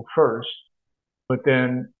Samuel first, but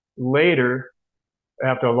then later,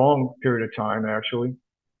 after a long period of time, actually,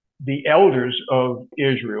 the elders of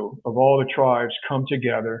Israel, of all the tribes, come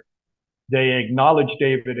together. They acknowledge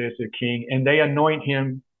David as their king, and they anoint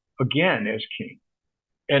him again as king.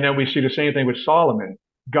 And then we see the same thing with Solomon.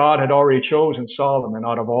 God had already chosen Solomon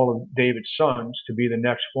out of all of David's sons to be the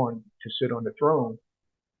next one to sit on the throne.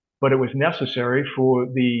 But it was necessary for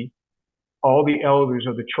all the elders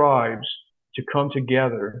of the tribes to come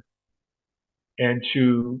together and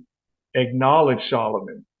to acknowledge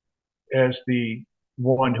Solomon as the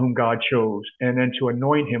one whom God chose, and then to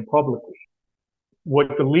anoint him publicly. What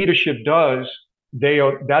the leadership does,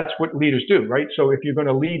 that's what leaders do, right? So if you're going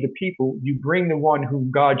to lead the people, you bring the one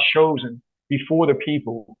whom God's chosen before the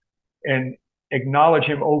people and acknowledge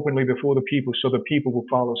him openly before the people so the people will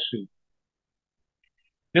follow suit.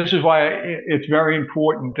 This is why it's very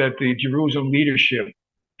important that the Jerusalem leadership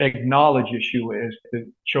acknowledge Yeshua as the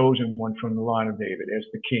chosen one from the line of David, as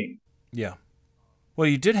the king. Yeah. Well,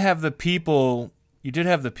 you did have the people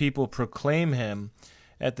proclaim him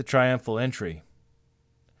at the triumphal entry.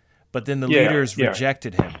 But then the leaders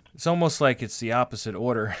rejected him. It's almost like it's the opposite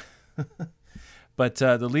order. But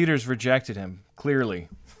the leaders rejected him, clearly.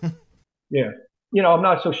 Yeah. I'm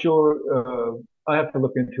not so sure. I have to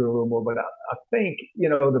look into it a little more. But I think,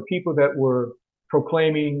 the people that were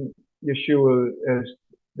proclaiming Yeshua as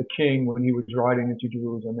the king when he was riding into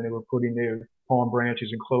Jerusalem, and they were putting their palm branches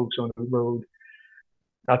and cloaks on the road,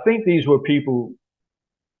 I think these were people,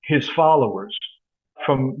 his followers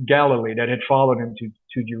from Galilee that had followed him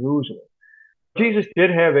to Jerusalem. Jesus did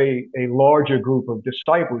have a larger group of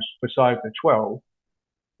disciples besides the 12,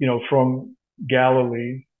 from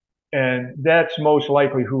Galilee. And that's most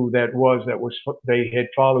likely who that was. They had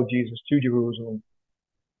followed Jesus to Jerusalem,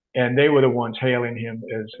 and they were the ones hailing him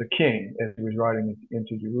as the king as he was riding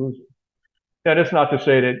into Jerusalem. Now, that's not to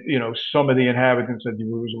say that, some of the inhabitants of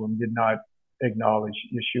Jerusalem did not acknowledge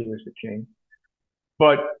Yeshua as the king.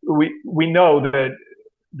 But we know that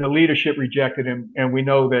the leadership rejected him, and we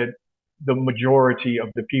know that the majority of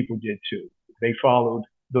the people did too. They followed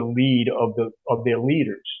the lead of their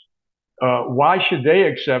leaders. Why should they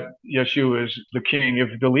accept Yeshua as the king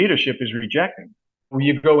if the leadership is rejecting? When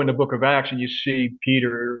you go in the book of Acts and you see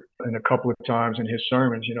Peter and a couple of times in his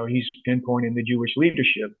sermons, he's pinpointing the Jewish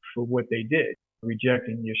leadership for what they did,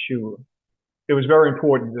 rejecting Yeshua. It was very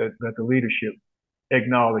important that the leadership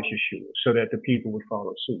acknowledge Yeshua so that the people would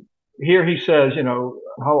follow suit. Here he says,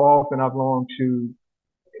 how often I've longed to,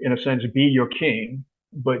 in a sense, be your king,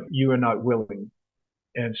 but you are not willing.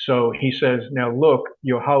 And so he says, now look,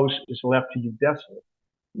 your house is left to you desolate.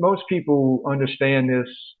 Most people understand this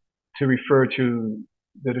to refer to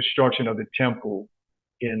the destruction of the temple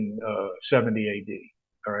in 70 AD,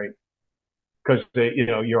 all right? Because,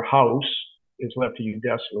 your house is left to you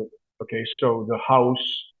desolate. Okay, so the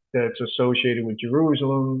house that's associated with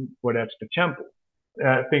Jerusalem, well, that's the temple.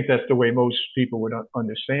 I think that's the way most people would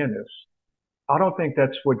understand this. I don't think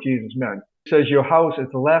that's what Jesus meant. He says, your house is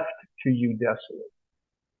left to you desolate.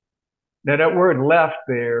 Now, that word left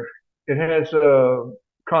there, it has a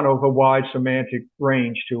kind of a wide semantic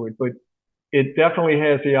range to it, but it definitely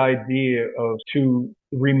has the idea of to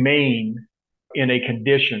remain in a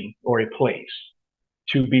condition or a place,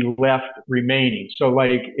 to be left remaining. So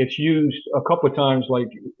like it's used a couple of times, like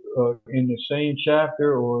in the same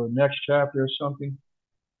chapter or next chapter or something,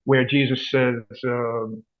 where Jesus says,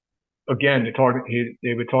 again,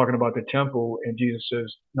 they were talking about the temple, and Jesus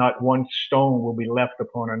says, not one stone will be left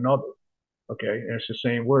upon another. Okay, and it's the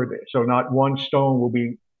same word there. So not one stone will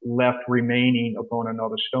be left remaining upon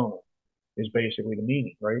another stone is basically the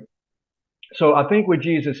meaning, right? So I think what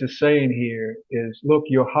Jesus is saying here is, look,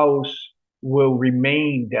 your house will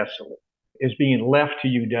remain desolate. It's being left to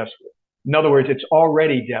you desolate. In other words, it's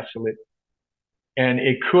already desolate, and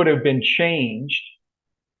it could have been changed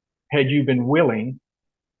had you been willing,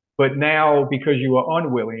 but now because you are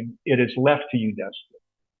unwilling, it is left to you desolate.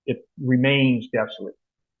 It remains desolate.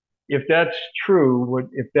 If that's true,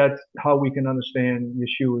 if that's how we can understand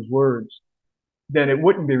Yeshua's words, then it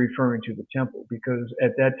wouldn't be referring to the temple, because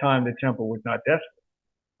at that time the temple was not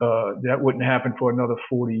desolate. That wouldn't happen for another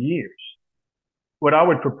 40 years. What I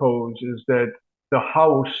would propose is that the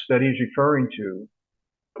house that he's referring to,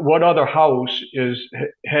 what other house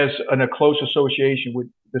has a close association with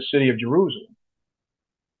the city of Jerusalem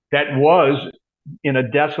that was in a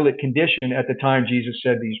desolate condition at the time Jesus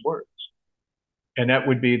said these words? And that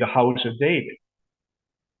would be the house of David,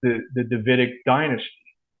 the Davidic dynasty.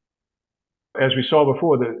 As we saw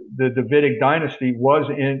before, the Davidic dynasty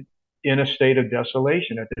was in a state of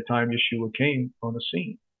desolation at the time Yeshua came on the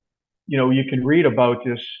scene. You know, you can read about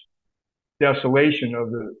this desolation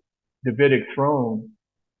of the Davidic throne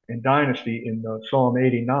and dynasty in Psalm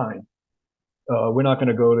 89. We're not going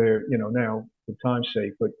to go there, now for time's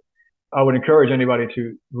sake, but I would encourage anybody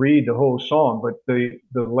to read the whole psalm. But the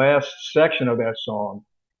last section of that psalm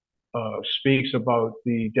speaks about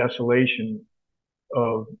the desolation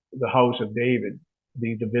of the house of David,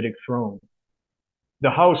 the Davidic throne. The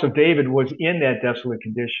house of David was in that desolate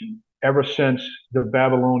condition ever since the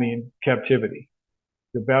Babylonian captivity.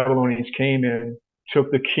 The Babylonians came in,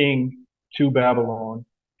 took the king to Babylon,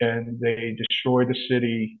 and they destroyed the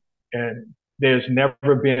city. And there's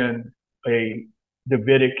never been a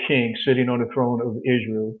Davidic king sitting on the throne of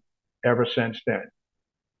Israel ever since then.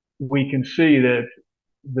 We can see that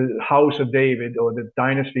the house of David, or the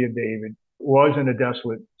dynasty of David, was in a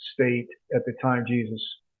desolate state at the time Jesus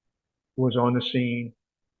was on the scene.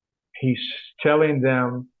 He's telling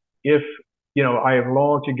them, if, I have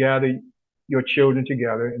longed to gather your children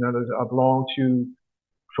together. In other words, I've longed to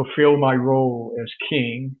fulfill my role as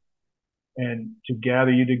king and to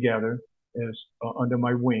gather you together as under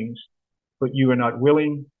my wings, but you are not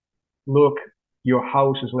willing. Look, your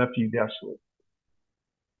house is left to you desolate.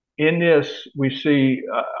 In this,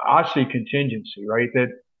 I see contingency, right? That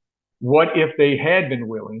what if they had been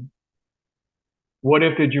willing? What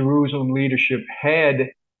if the Jerusalem leadership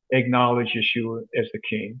had acknowledged Yeshua as the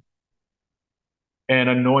king and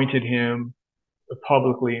anointed him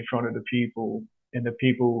publicly in front of the people, and the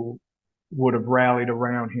people would have rallied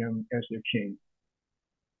around him as their king?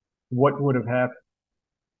 What would have happened?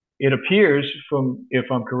 It appears, from, if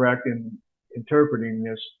I'm correct in interpreting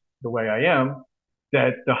this the way I am,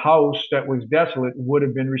 that the house that was desolate would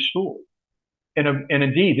have been restored. And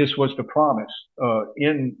indeed, this was the promise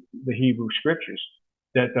in the Hebrew scriptures,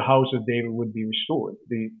 that the house of David would be restored.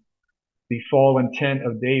 The fallen tent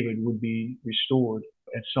of David would be restored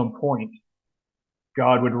at some point.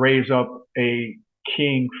 God would raise up a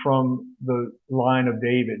king from the line of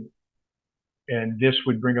David, and this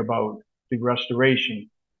would bring about the restoration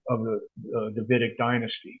of the Davidic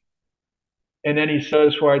dynasty. And then he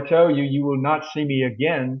says, for I tell you, you will not see me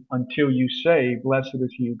again until you say, blessed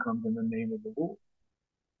is he who comes in the name of the Lord.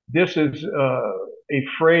 This is a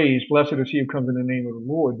phrase, blessed is he who comes in the name of the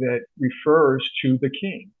Lord, that refers to the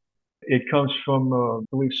king. It comes from, I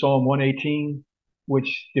believe, Psalm 118,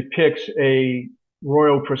 which depicts a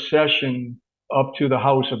royal procession up to the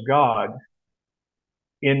house of God.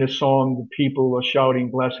 In the song, the people are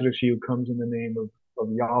shouting, blessed is he who comes in the name of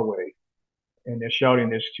Yahweh. And they're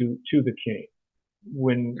shouting this to the king.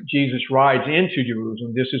 When Jesus rides into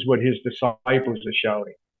Jerusalem, this is what his disciples are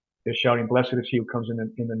shouting. They're shouting, blessed is he who comes in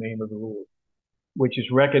the name of the Lord, which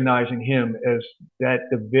is recognizing him as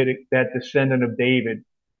that descendant of David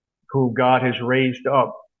who God has raised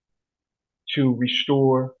up to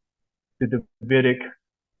restore the Davidic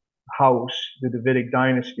house, the Davidic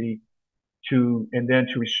dynasty, and then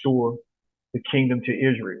to restore the kingdom to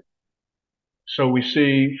Israel. So we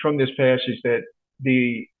see from this passage that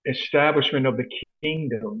the establishment of the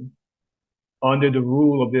kingdom under the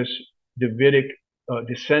rule of this Davidic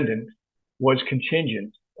descendant was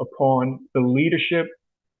contingent upon the leadership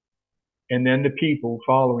and then the people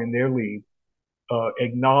following their lead,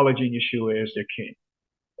 acknowledging Yeshua as their king.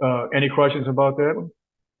 Any questions about that one?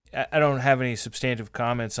 I don't have any substantive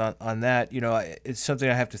comments on that. It's something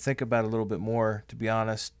I have to think about a little bit more, to be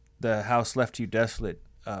honest. The house left to you desolate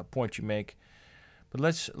point you make. But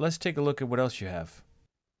let's take a look at what else you have.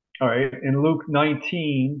 All right. In Luke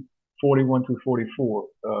 19:41 through 44,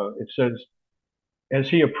 it says, as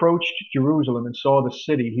he approached Jerusalem and saw the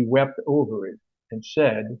city, he wept over it and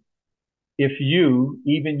said, if you,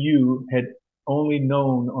 even you, had only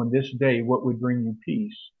known on this day what would bring you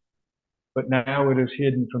peace, but now it is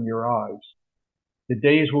hidden from your eyes. The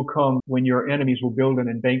days will come when your enemies will build an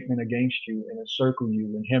embankment against you and encircle you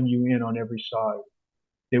and hem you in on every side.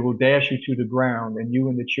 They will dash you to the ground, and you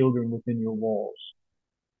and the children within your walls.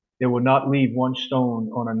 They will not leave one stone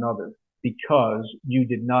on another, because you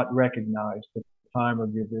did not recognize the time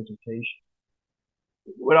of your visitation.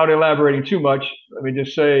 Without elaborating too much, let me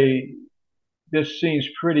just say this seems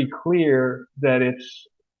pretty clear that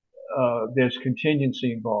there's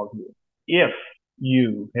contingency involved here. If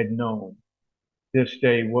you had known this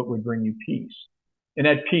day what would bring you peace. And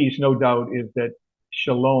that peace, no doubt, is that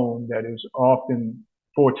shalom that is often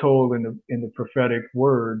foretold in the prophetic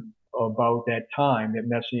word about that time, that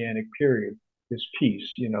messianic period, this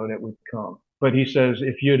peace, that would come. But he says,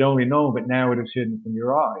 if you had only known, but now it is hidden from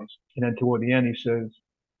your eyes. And then toward the end, he says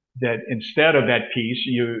that instead of that peace,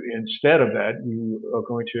 you are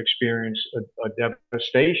going to experience a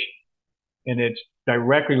devastation. And it's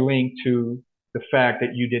directly linked to the fact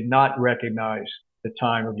that you did not recognize the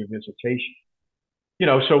time of your visitation.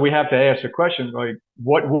 So we have to ask the question, like,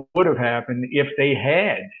 what would have happened if they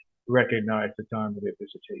had recognized the time of their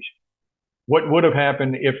visitation? What would have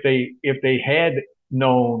happened if they had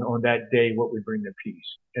known on that day what would bring them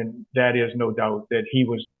peace? And that is no doubt that he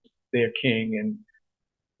was their king,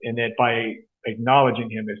 and that by acknowledging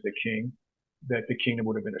him as the king, that the kingdom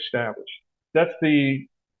would have been established. That's the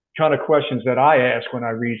kind of questions that I ask when I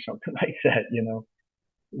read something like that.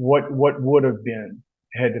 What would have been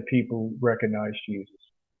had the people recognized Jesus?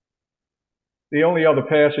 The only other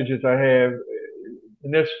passages I have,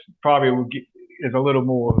 and this probably is a little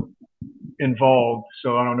more involved,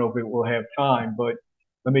 so I don't know if it will have time, but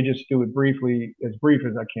let me just do it briefly, as brief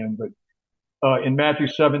as I can. But in Matthew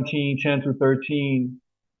 17:10 through 13,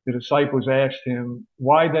 the disciples asked him,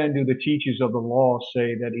 why then do the teachers of the law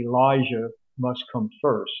say that Elijah must come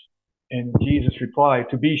first? And Jesus replied,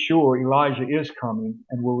 to be sure, Elijah is coming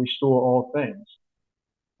and will restore all things.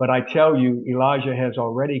 But I tell you, Elijah has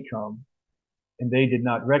already come, and they did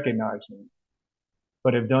not recognize him,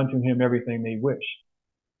 but have done to him everything they wished.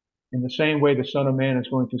 In the same way, the Son of Man is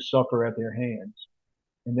going to suffer at their hands.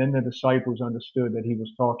 And then the disciples understood that he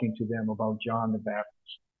was talking to them about John the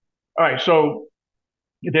Baptist. All right, so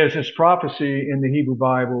there's this prophecy in the Hebrew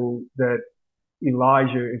Bible that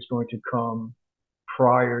Elijah is going to come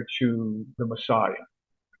prior to the Messiah.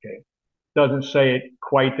 Okay, doesn't say it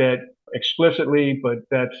quite that explicitly, but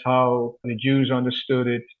that's how the Jews understood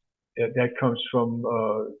it. That comes from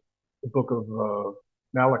the book of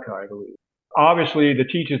Malachi, I believe. Obviously, the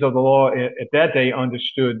teachers of the law at that day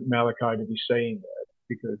understood Malachi to be saying that,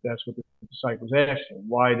 because that's what the disciples asked him.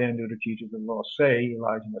 Why then do the teachers of the law say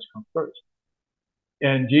Elijah must come first?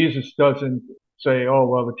 And Jesus doesn't say, oh,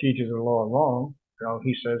 well, the teachers of the law are wrong.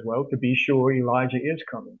 He says, well, to be sure, Elijah is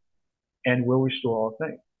coming and will restore all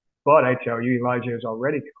things. But I tell you, Elijah has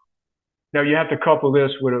already come. Now, you have to couple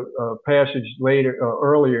this with a passage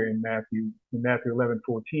earlier in Matthew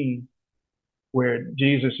 11:14, where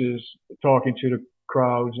Jesus is talking to the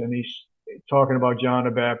crowds, and he's talking about John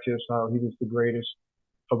the Baptist, how he was the greatest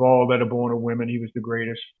of all that are born of women. He was the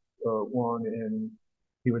greatest one, and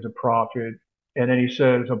he was a prophet. And then he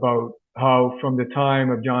says about how from the time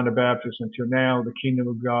of John the Baptist until now, the kingdom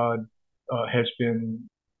of God has been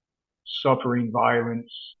suffering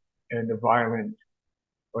violence, and the violent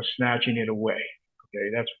are snatching it away. Okay,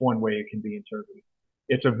 that's one way it can be interpreted.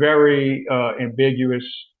 It's a very ambiguous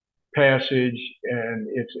passage, and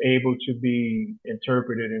it's able to be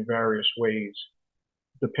interpreted in various ways,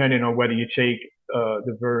 depending on whether you take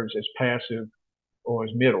the verbs as passive or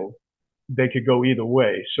as middle. They could go either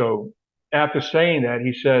way. So after saying that,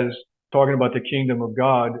 he says, talking about the kingdom of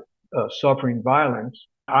God suffering violence,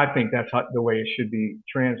 I think that's the way it should be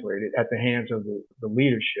translated, at the hands of the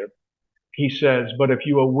leadership. He says, but if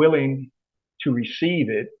you are willing to receive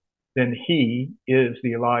it, then he is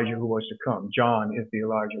the Elijah who was to come. John is the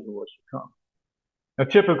Elijah who was to come. Now,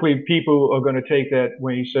 typically, people are going to take that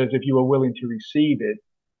when he says, if you are willing to receive it,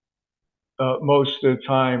 most of the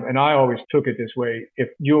time, and I always took it this way, if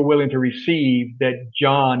you're willing to receive that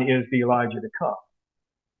John is the Elijah to come.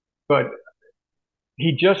 But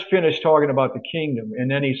he just finished talking about the kingdom, and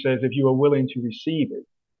then he says, if you are willing to receive it,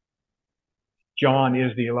 John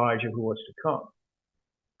is the Elijah who was to come.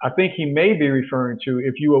 I think he may be referring to,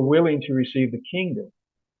 if you are willing to receive the kingdom,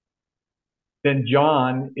 then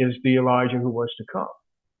John is the Elijah who was to come.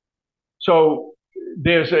 So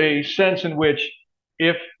there's a sense in which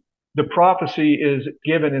if the prophecy is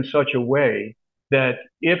given in such a way that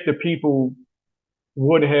if the people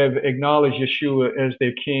would have acknowledged Yeshua as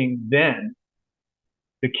their king then,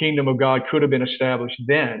 the kingdom of God could have been established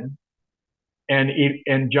then,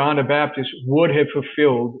 and John the Baptist would have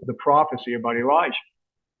fulfilled the prophecy about Elijah.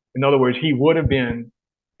 In other words, he would have been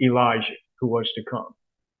Elijah who was to come.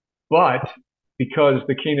 But because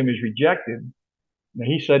the kingdom is rejected, now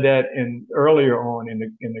he said that earlier on in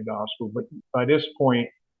the gospel, but by this point,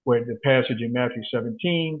 where the passage in Matthew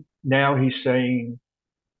 17, now he's saying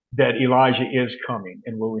that Elijah is coming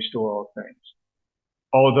and will restore all things.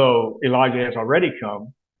 Although Elijah has already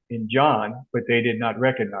come in John, but they did not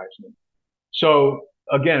recognize him. So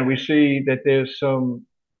again, we see that there's some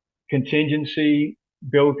contingency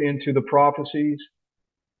built into the prophecies.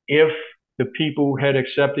 If the people had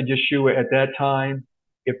accepted Yeshua at that time,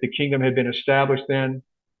 if the kingdom had been established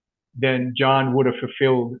then John would have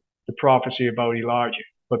fulfilled the prophecy about Elijah.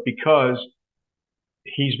 But because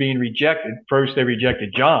he's being rejected, first they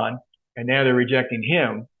rejected John, and now they're rejecting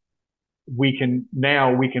him, we can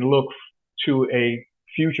look to a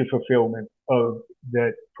future fulfillment of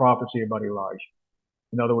that prophecy about Elijah.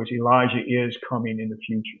 In other words, Elijah is coming in the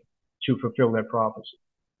future to fulfill that prophecy.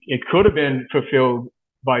 It could have been fulfilled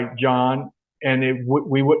by John, and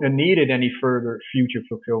we wouldn't have needed any further future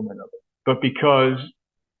fulfillment of it. But because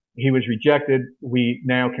he was rejected, we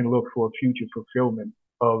now can look for a future fulfillment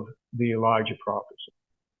of the Elijah prophecy.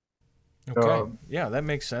 Okay. Yeah, that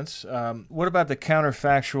makes sense. What about the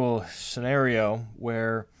counterfactual scenario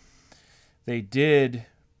where they did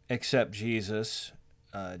accept Jesus?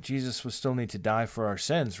 Jesus would still need to die for our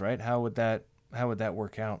sins, right? How would that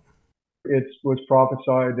work out? It was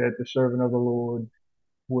prophesied that the servant of the Lord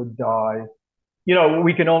would die.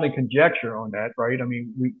 We can only conjecture on that, right? I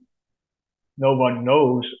mean, no one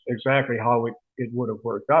knows exactly how it would have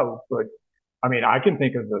worked out, but I mean, I can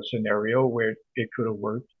think of a scenario where it could have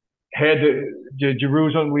worked. Had the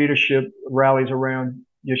Jerusalem leadership rallies around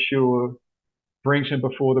Yeshua, brings him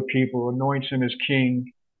before the people, anoints him as king,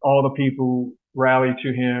 all the people rally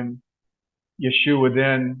to him. Yeshua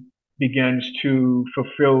then begins to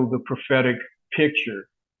fulfill the prophetic picture,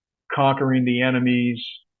 conquering the enemies,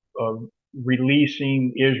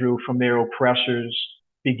 releasing Israel from their oppressors,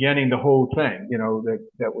 beginning the whole thing,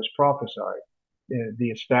 that was prophesied, the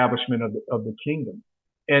establishment of the kingdom.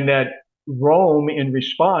 And that Rome, in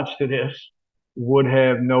response to this, would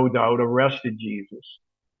have no doubt arrested Jesus.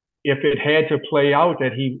 If it had to play out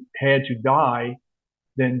that he had to die,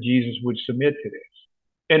 then Jesus would submit to this.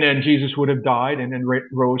 And then Jesus would have died and then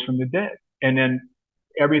rose from the dead. And then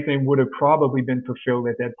everything would have probably been fulfilled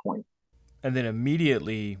at that point. And then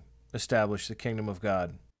immediately establish the kingdom of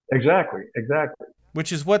God. Exactly.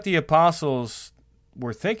 Which is what the apostles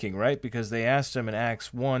were thinking, right? Because they asked him in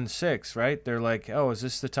Acts 1:6, right? They're like, oh, is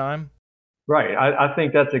this the time? Right. I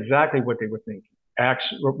think that's exactly what they were thinking. Acts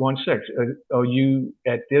 1:6. Are you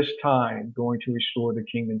at this time going to restore the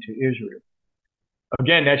kingdom to Israel?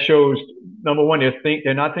 Again, that shows, number one,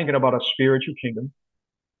 they're not thinking about a spiritual kingdom,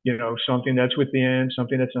 something that's within,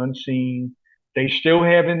 something that's unseen. They still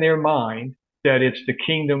have in their mind that it's the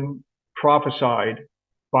kingdom prophesied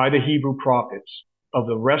by the Hebrew prophets of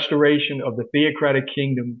the restoration of the theocratic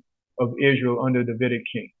kingdom of Israel under the Davidic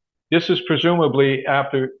king. This is presumably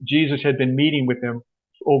after Jesus had been meeting with them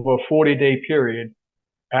over a 40-day period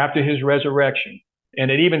after his resurrection. And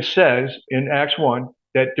it even says in Acts 1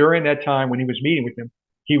 that during that time when he was meeting with them,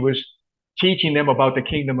 he was teaching them about the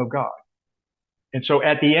kingdom of God. And so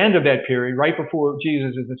at the end of that period, right before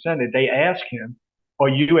Jesus is ascended, they ask him, are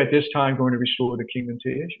you at this time going to restore the kingdom to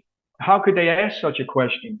Israel? How could they ask such a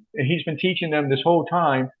question? And he's been teaching them this whole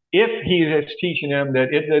time. If he is teaching them that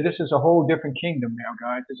this is a whole different kingdom now,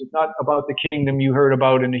 guys, this is not about the kingdom you heard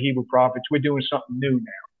about in the Hebrew prophets. We're doing something new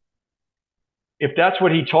now. If that's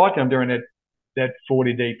what he taught them during that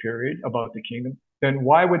 40-day period about the kingdom, then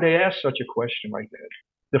why would they ask such a question like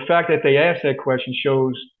that? The fact that they asked that question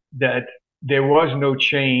shows that there was no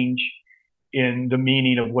change in the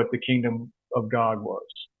meaning of what the kingdom of God was.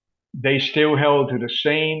 They still held to the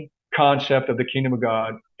same concept of the kingdom of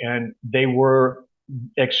God, and they were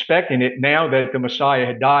expecting it. Now that the Messiah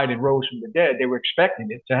had died and rose from the dead, they were expecting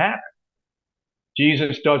it to happen.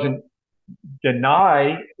 Jesus doesn't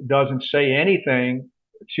say anything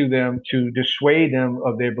to them to dissuade them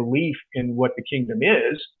of their belief in what the kingdom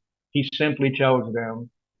is. He simply tells them,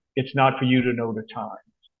 it's not for you to know the time.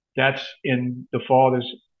 That's in the Father's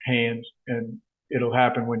hands, and it'll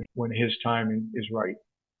happen when his timing is right.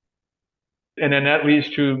 And then that leads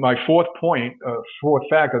to my fourth point, fourth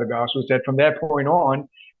fact of the gospel is that from that point on,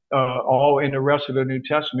 all in the rest of the New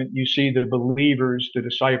Testament, you see the believers, the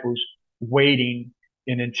disciples, waiting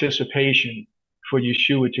in anticipation for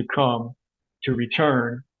Yeshua to come, to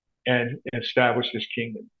return, and establish this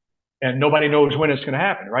kingdom. And nobody knows when it's going to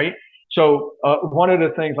happen, right? So one of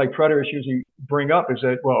the things like preterists usually bring up is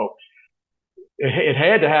that, well, it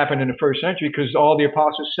had to happen in the first century because all the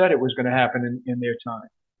apostles said it was going to happen in their time.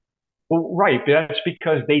 Well, right, but that's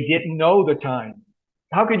because they didn't know the time.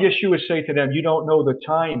 How could Yeshua say to them, you don't know the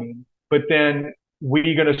timing, but then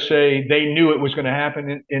we're going to say they knew it was going to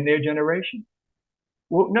happen in their generation?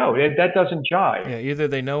 Well, no, that doesn't jive. Yeah, either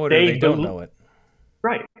they know it or They they don't know it.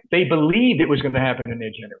 right. They believed it was going to happen in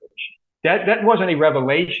their generation. That wasn't a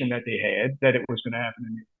revelation that they had that it was going to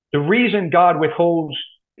happen. The reason God withholds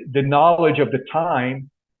the knowledge of the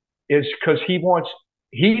time is because he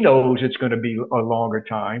knows it's going to be a longer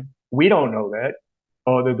time. We don't know that.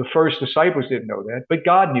 Or the first disciples didn't know that, but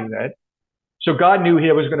God knew that. So God knew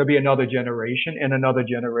there was going to be another generation and another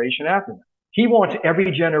generation after that. He wants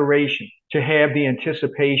every generation to have the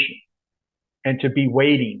anticipation and to be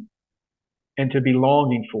waiting and to be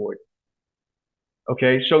longing for it.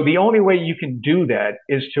 Okay, so the only way you can do that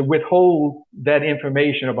is to withhold that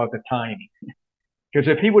information about the timing. Because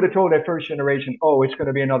if he would have told that first generation, oh, it's going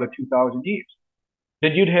to be another 2,000 years,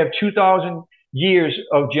 then you'd have 2,000 years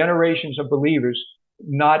of generations of believers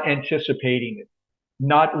not anticipating it,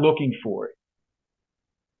 not looking for it.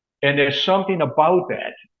 And there's something about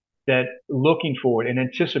that looking for it and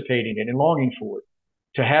anticipating it and longing for it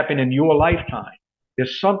to happen in your lifetime.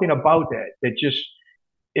 There's something about that just,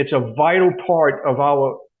 it's a vital part of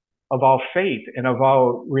our faith and of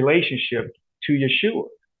our relationship to Yeshua,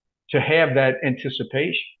 to have that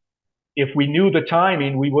anticipation. If we knew the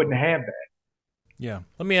timing, we wouldn't have that. Yeah.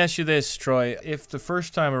 Let me ask you this, Troy. If the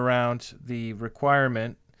first time around the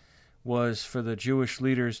requirement was for the Jewish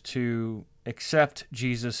leaders to accept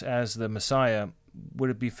Jesus as the Messiah, would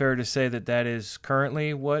it be fair to say that that is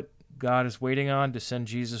currently what God is waiting on to send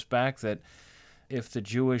Jesus back? That if the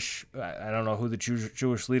Jewish, I don't know who the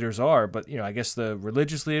Jewish leaders are, but I guess the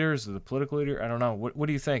religious leaders or the political leader, I don't know. What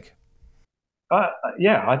do you think?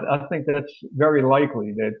 Yeah, I think that's very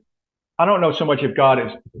likely. That I don't know so much if God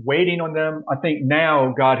is waiting on them. I think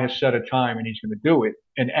now God has set a time and He's going to do it,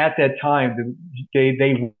 and at that time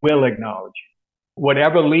they will acknowledge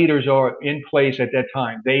whatever leaders are in place at that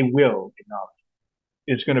time. They will acknowledge.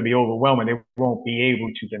 It's going to be overwhelming. They won't be able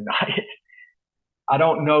to deny it. I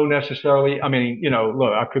don't know necessarily. I mean,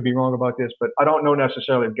 look, I could be wrong about this, but I don't know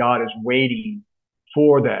necessarily if God is waiting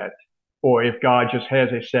for that or if God just has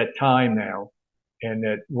a set time now and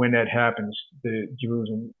that when that happens, the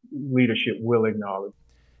Jerusalem leadership will acknowledge.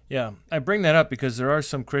 Yeah, I bring that up because there are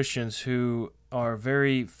some Christians who are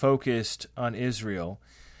very focused on Israel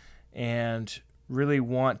and really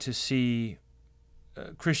want to see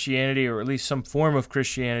Christianity, or at least some form of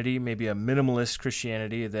Christianity, maybe a minimalist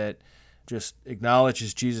Christianity that just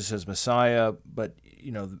acknowledges Jesus as Messiah, but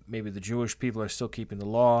maybe the Jewish people are still keeping the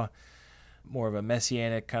law, more of a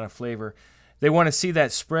messianic kind of flavor. They want to see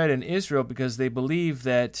that spread in Israel because they believe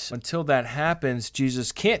that until that happens,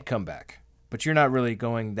 Jesus can't come back. But you're not really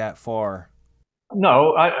going that far.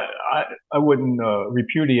 No, I wouldn't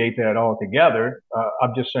repudiate that altogether.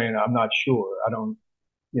 I'm just saying I'm not sure. I don't,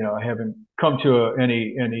 I haven't come to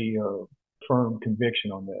any firm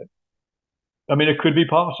conviction on that. I mean, it could be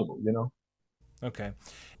possible, Okay.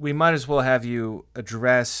 We might as well have you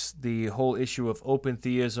address the whole issue of open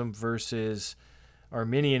theism versus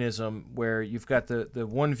Arminianism, where you've got the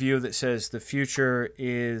one view that says the future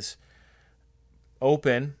is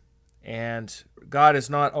open and God has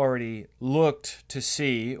not already looked to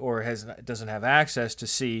see or doesn't have access to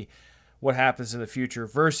see what happens in the future,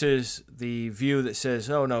 versus the view that says,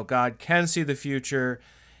 oh no, God can see the future.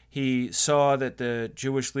 He saw that the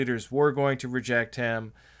Jewish leaders were going to reject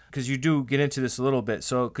him, because you do get into this a little bit.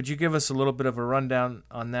 So could you give us a little bit of a rundown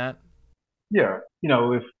on that? Yeah.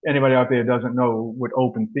 If anybody out there doesn't know what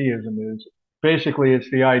open theism is, basically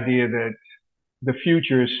it's the idea that the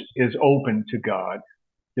future is open to God,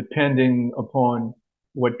 depending upon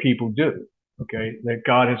what people do. Okay. That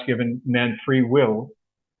God has given men free will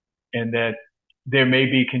and that there may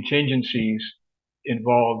be contingencies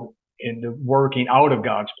involved in the working out of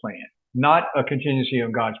God's plan, not a contingency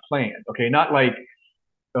of God's plan. Okay. Not like,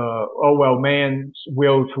 oh, well, man's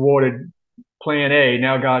will thwarted plan A.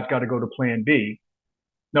 Now God's got to go to plan B.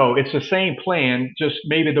 No, it's the same plan, just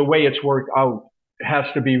maybe the way it's worked out has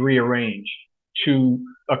to be rearranged to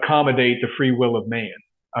accommodate the free will of man.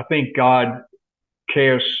 I think God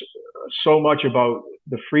cares so much about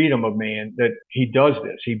the freedom of man that he does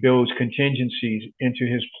this. He builds contingencies into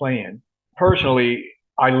his plan. Personally,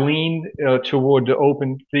 I lean toward the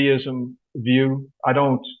open theism view. I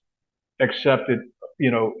don't accept it,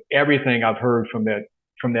 everything I've heard from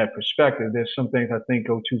that perspective. There's some things I think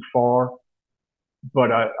go too far,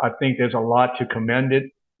 but I think there's a lot to commend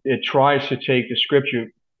it. It tries to take the scripture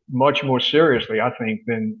much more seriously, I think,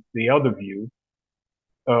 than the other view,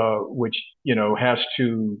 which has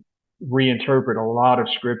to reinterpret a lot of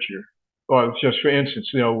scripture. Well, just for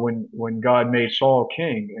instance, when God made Saul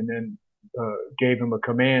king and then gave him a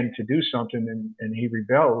command to do something and he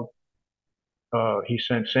rebelled, he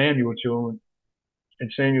sent Samuel to him,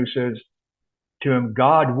 and Samuel says to him,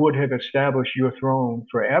 God would have established your throne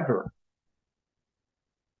forever,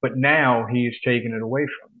 but now he is taking it away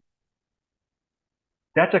from you.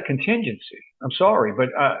 That's a contingency. I'm sorry, but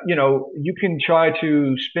you can try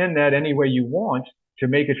to spin that any way you want to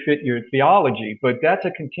make it fit your theology, but that's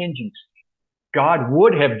a contingency. God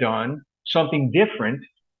would have done something different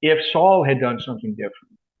if Saul had done something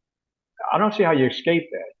different. I don't see how you escape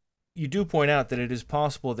that. You do point out that it is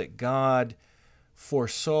possible that God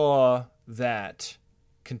foresaw that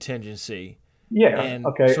contingency, and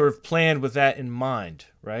sort of planned with that in mind,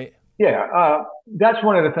 right? Yeah, that's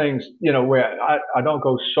one of the things, where I don't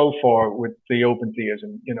go so far with the open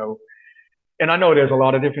theism, and I know there's a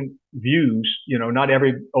lot of different views, not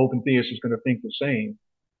every open theist is going to think the same.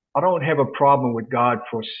 I don't have a problem with God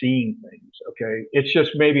foreseeing things, okay? It's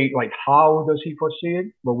just maybe like, how does he foresee it?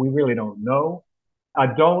 But we really don't know. I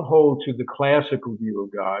don't hold to the classical view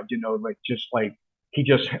of God, like he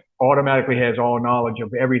just automatically has all knowledge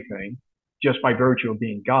of everything just by virtue of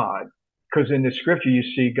being God. Because in the scripture, you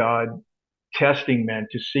see God testing men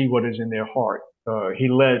to see what is in their heart.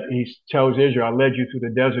 He tells Israel, I led you through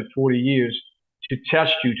the desert 40 years to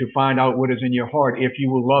test you, to find out what is in your heart, if you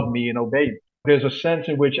will love me and obey me. There's a sense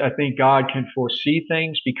in which I think God can foresee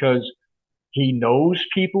things because he knows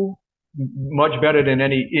people much better than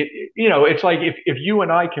it's like if you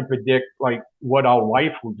and I can predict like what our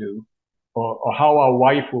wife will do or how our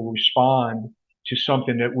wife will respond to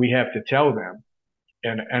something that we have to tell them.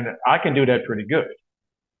 And I can do that pretty good.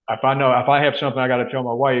 If I have something I got to tell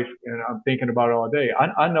my wife and I'm thinking about it all day,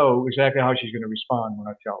 I know exactly how she's going to respond when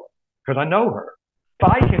I tell her because I know her. If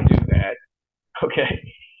I can do that,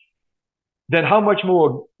 okay, then how much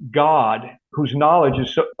more God, whose knowledge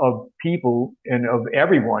is of people and of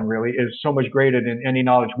everyone really is so much greater than any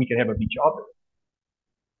knowledge we can have of each other.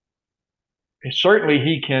 And certainly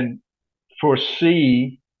he can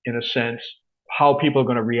foresee, in a sense, how people are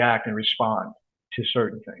going to react and respond to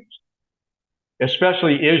certain things,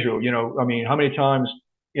 especially Israel. How many times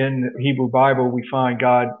in the Hebrew Bible we find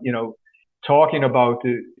God, talking about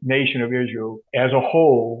the nation of Israel as a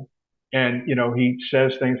whole. And, he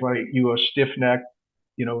says things like, you are stiff-necked,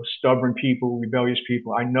 stubborn people, rebellious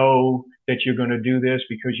people. I know that you're going to do this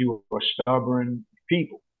because you are stubborn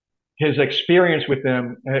people. His experience with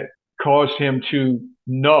them caused him to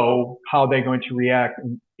know how they're going to react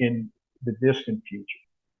in the distant future.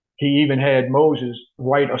 He even had Moses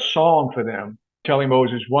write a song for them, telling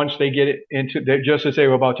Moses once they get just as they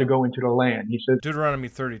were about to go into the land. He says, Deuteronomy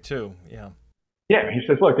 32, yeah. Yeah, he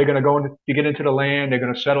says, look, they're going to get into the land. They're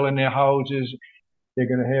going to settle in their houses. They're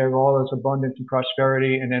going to have all this abundance and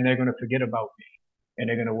prosperity, and then they're going to forget about me, and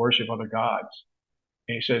they're going to worship other gods.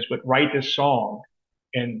 And he says, but write this song,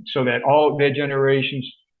 and so that all their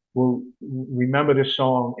generations will remember this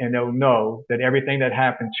song, and they'll know that everything that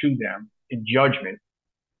happened to them in judgment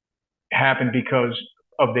happened because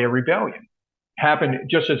of their rebellion. Happened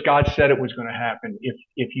just as God said it was going to happen.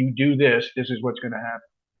 If you do this, this is what's going to happen.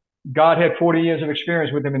 God had 40 years of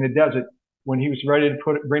experience with them in the desert. When he was ready to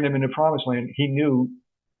bring them into the promised land, he knew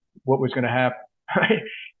what was going to happen. Right?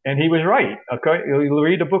 And he was right. Okay, you'll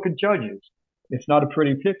read the book of Judges. It's not a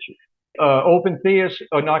pretty picture. Open theists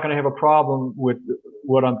are not going to have a problem with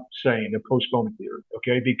what I'm saying, the postponement theory,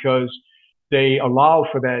 okay, because they allow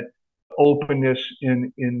for that openness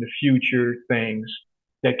in the future things,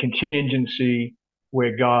 that contingency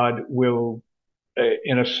where God will,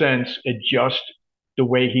 in a sense, adjust the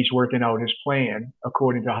way he's working out his plan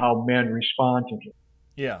according to how men respond to him.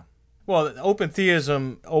 Yeah. Well, open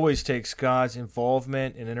theism always takes God's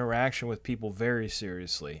involvement and interaction with people very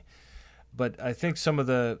seriously. But I think some of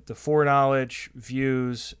the foreknowledge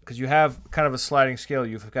views, because you have kind of a sliding scale.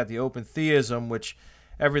 You've got the open theism, which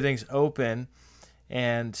everything's open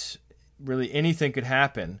and really anything could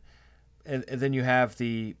happen. And then you have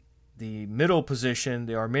the middle position,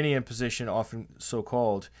 the Arminian position, often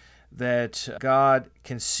so-called, that God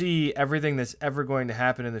can see everything that's ever going to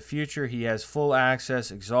happen in the future. He has full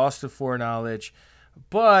access, exhaustive foreknowledge,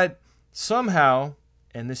 but somehow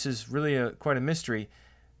and this is really quite a mystery,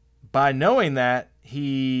 by knowing that,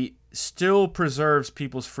 he still preserves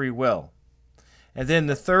people's free will. And then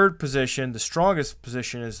the third position, the strongest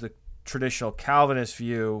position, is the traditional Calvinist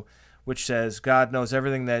view, which says God knows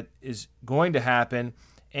everything that is going to happen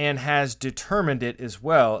and has determined it as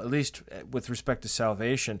well, at least with respect to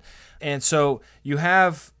salvation. And so you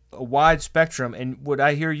have a wide spectrum. And what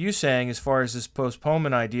I hear you saying as far as this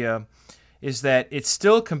postponement idea is that it's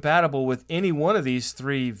still compatible with any one of these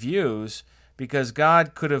three views, because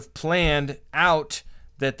God could have planned out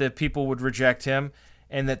that the people would reject him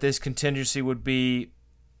and that this contingency would be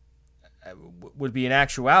in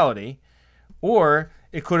actuality, or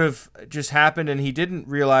it could have just happened and he didn't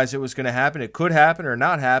realize it was going to happen. It could happen or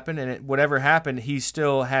not happen, and whatever happened, he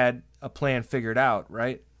still had a plan figured out,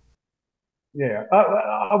 right? Yeah,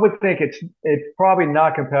 I would think it's probably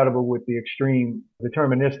not compatible with the extreme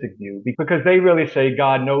deterministic view, because they really say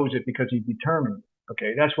God knows it because he determined it.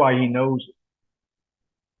 Okay, that's why he knows it.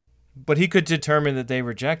 But he could determine that they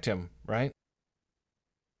reject him, right?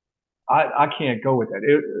 I can't go with that.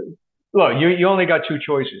 Look, you only got two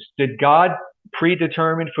choices. Did God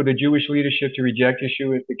predetermine for the Jewish leadership to reject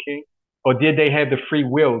Yeshua as the king? Or did they have the free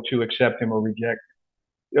will to accept him or reject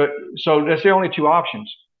him? So that's the only two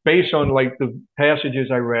options. Based on like the passages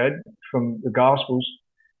I read from the Gospels,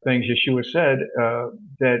 things Yeshua said,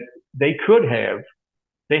 that they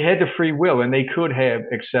had the free will and they could have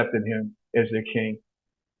accepted him as their king,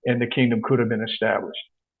 and the kingdom could have been established.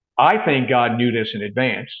 I think God knew this in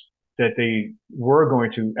advance, that they were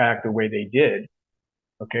going to act the way they did.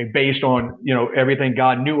 Okay, based on everything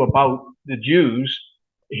God knew about the Jews,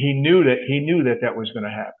 he knew that was going to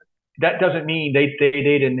happen. That doesn't mean they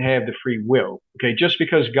didn't have the free will. Okay, just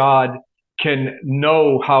because God can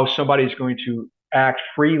know how somebody's going to act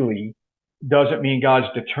freely doesn't mean God's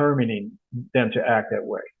determining them to act that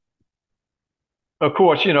way. Of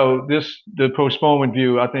course, the postponement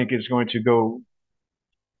view, I think, is going to go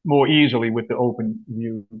more easily with the open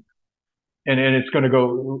view. And it's going to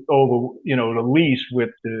go over, the least with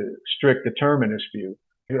the strict determinist view.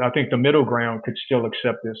 I think the middle ground could still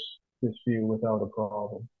accept this view without a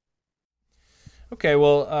problem. Okay,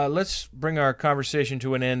 well, let's bring our conversation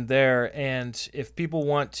to an end there. And if people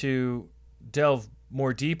want to delve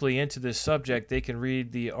more deeply into this subject, they can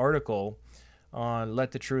read the article on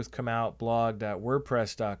letthetruthcomeout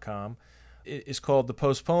blog.wordpress.com. It's called The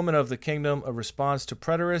Postponement of the Kingdom, a Response to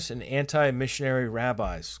Preterists and Anti-Missionary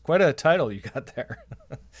Rabbis. Quite a title you got there.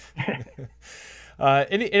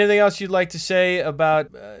 Anything else you'd like to say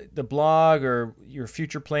about the blog or your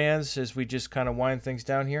future plans as we just kind of wind things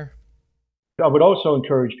down here? I would also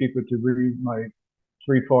encourage people to read my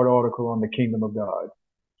 3-part article on the kingdom of God.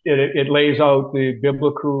 It lays out the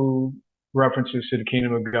biblical references to the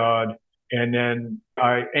kingdom of God, and then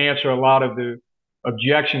I answer a lot of the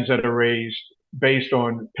objections that are raised based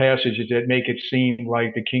on passages that make it seem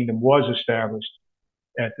like the kingdom was established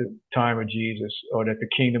at the time of Jesus, or that the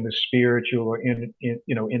kingdom is spiritual or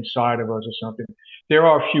inside of us or something. There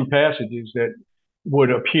are a few passages that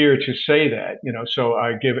would appear to say that, so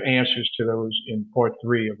I give answers to those in part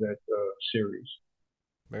 3 of that series.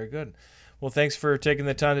 Very good. Well, thanks for taking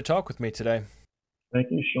the time to talk with me today.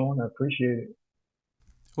 Thank you, Sean. I appreciate it.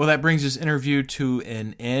 Well, that brings this interview to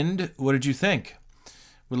an end. What did you think?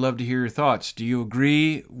 We'd love to hear your thoughts. Do you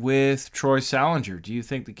agree with Troy Sallinger? Do you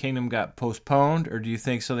think the kingdom got postponed, or do you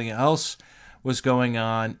think something else was going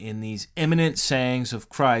on in these imminent sayings of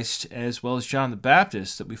Christ, as well as John the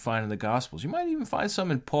Baptist, that we find in the Gospels? You might even find some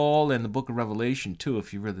in Paul and the book of Revelation, too,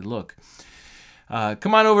 if you really look.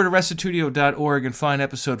 Come on over to restitudio.org and find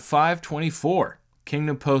episode 524,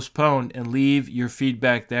 Kingdom Postponed, and leave your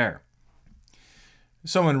feedback there.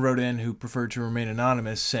 Someone wrote in who preferred to remain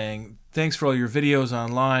anonymous, saying, "Thanks for all your videos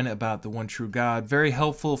online about the one true God. Very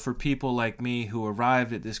helpful for people like me who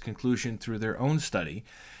arrived at this conclusion through their own study,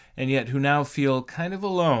 and yet who now feel kind of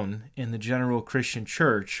alone in the general Christian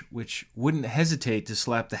church, which wouldn't hesitate to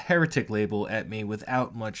slap the heretic label at me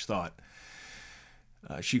without much thought."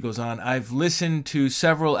 She goes on, "I've listened to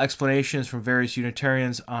several explanations from various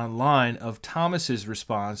Unitarians online of Thomas's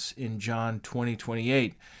response in John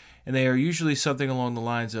 20:28. And they are usually something along the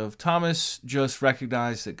lines of, Thomas just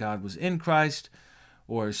recognized that God was in Christ,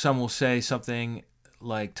 or some will say something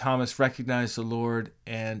like, Thomas recognized the Lord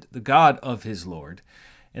and the God of his Lord,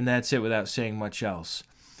 and that's it without saying much else.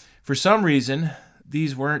 For some reason,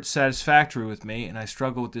 these weren't satisfactory with me, and I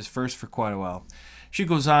struggled with this verse for quite a while." She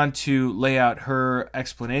goes on to lay out her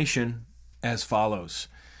explanation as follows.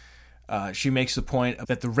 She makes the point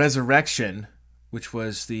that the resurrection, which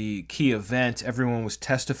was the key event everyone was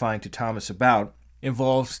testifying to Thomas about,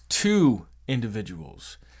 involves two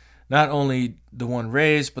individuals, not only the one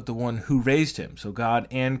raised, but the one who raised him. So God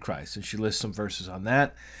and Christ. And she lists some verses on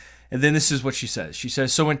that. And then this is what she says. She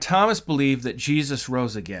says, so when Thomas believed that Jesus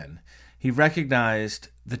rose again, he recognized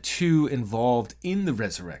the two involved in the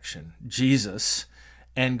resurrection, Jesus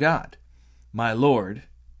and God, my Lord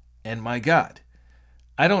and my God.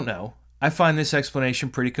 I don't know. I find this explanation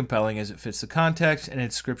pretty compelling as it fits the context and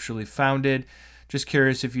it's scripturally founded. Just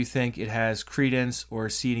curious if you think it has credence or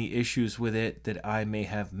see any issues with it that I may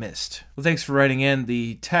have missed. Well, thanks for writing in.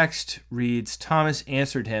 The text reads, Thomas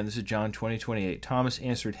answered him. This is John 20:28. Thomas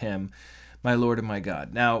answered him, my Lord and my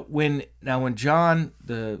God. Now, when John,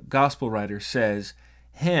 the gospel writer, says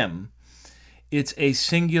him, it's a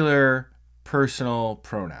singular personal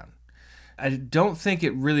pronoun. I don't think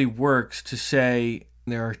it really works to say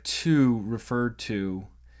there are two referred to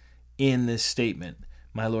in this statement,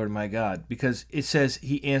 my Lord and my God, because it says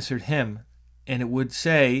he answered him, and it would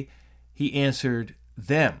say he answered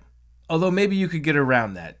them. Although maybe you could get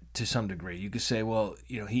around that to some degree. You could say, well,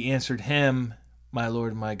 he answered him, my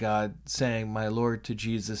Lord and my God, saying my Lord to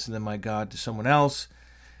Jesus and then my God to someone else.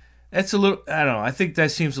 That's a little, I don't know, I think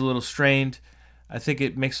that seems a little strained. I think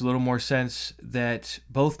it makes a little more sense that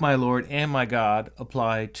both my Lord and my God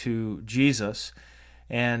apply to Jesus.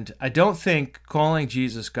 And I don't think calling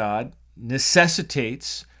Jesus God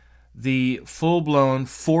necessitates the full-blown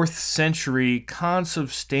 4th century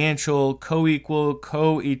consubstantial, co-equal,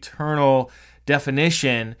 co-eternal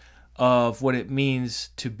definition of what it means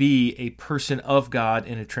to be a person of God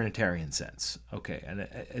in a Trinitarian sense. Okay, and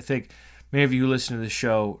I think many of you who listen to the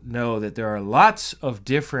show know that there are lots of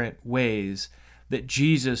different ways that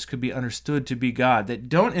Jesus could be understood to be God that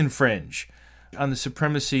don't infringe on the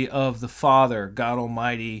supremacy of the Father, God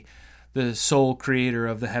Almighty, the sole creator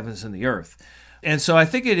of the heavens and the earth. And so I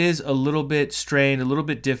think it is a little bit strained, a little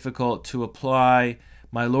bit difficult to apply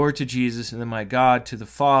my Lord to Jesus and then my God to the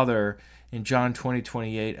Father in John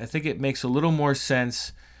 20:28. I think it makes a little more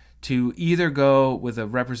sense to either go with a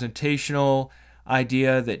representational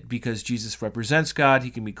idea that because Jesus represents God, he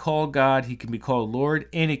can be called Lord,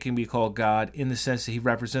 and he can be called God in the sense that he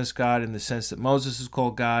represents God, in the sense that Moses is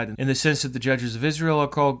called God, in the sense that the judges of Israel are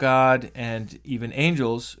called God, and even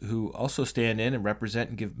angels who also stand in and represent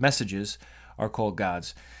and give messages are called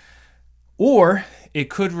gods. Or it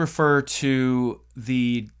could refer to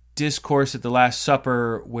the discourse at the Last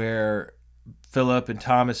Supper where Philip and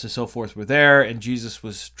Thomas and so forth were there, and Jesus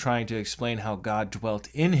was trying to explain how God dwelt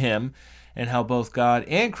in him, and how both God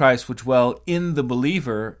and Christ would dwell in the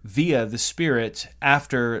believer via the Spirit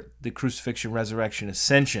after the crucifixion, resurrection,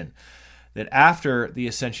 ascension. That after the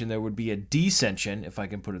ascension there would be a descension, if I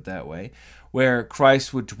can put it that way, where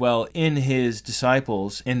Christ would dwell in his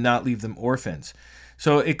disciples and not leave them orphans.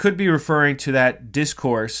 So it could be referring to that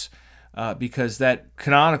discourse because that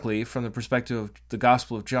canonically, from the perspective of the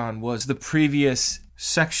Gospel of John, was the previous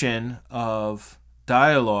section of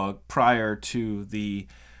dialogue prior to the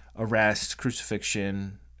arrest,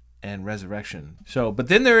 crucifixion, and resurrection. But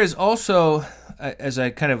then there is also, as I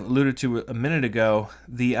kind of alluded to a minute ago,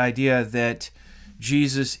 the idea that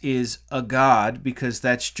Jesus is a God because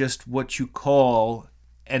that's just what you call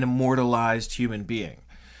an immortalized human being.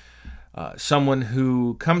 Someone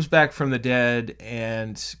who comes back from the dead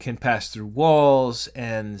and can pass through walls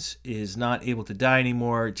and is not able to die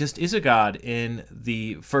anymore, just is a god in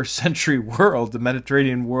the first century world, the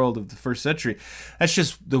Mediterranean world of the first century. That's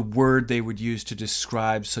just the word they would use to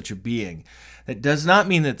describe such a being. That does not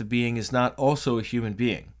mean that the being is not also a human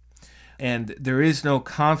being. And there is no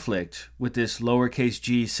conflict with this lowercase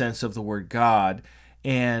g sense of the word God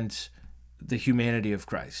and the humanity of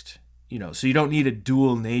Christ. So you don't need a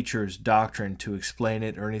dual natures doctrine to explain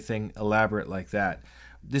it or anything elaborate like that.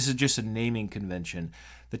 This is just a naming convention.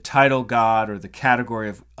 The title God or the category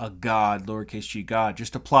of a God, lowercase g God,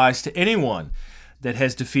 just applies to anyone that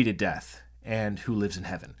has defeated death and who lives in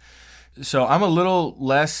heaven. So I'm a little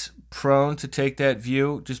less prone to take that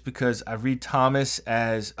view just because I read Thomas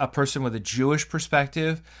as a person with a Jewish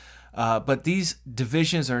perspective. But these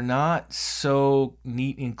divisions are not so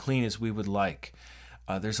neat and clean as we would like.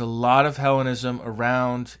 There's a lot of Hellenism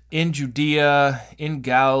around in Judea, in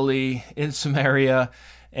Galilee, in Samaria,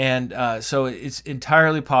 and so it's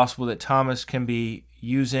entirely possible that Thomas can be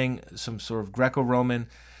using some sort of Greco-Roman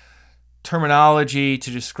terminology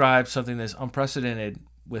to describe something that's unprecedented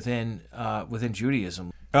within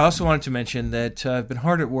Judaism. I also wanted to mention that I've been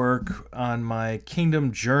hard at work on my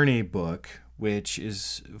Kingdom Journey book, which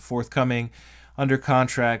is forthcoming under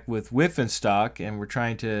contract with Stock, and we're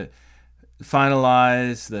trying to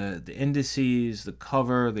finalize the indices, the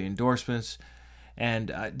cover, the endorsements,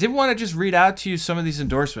 And I did want to just read out to you some of these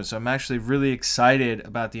endorsements. I'm actually really excited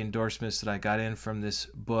about the endorsements that I got in from this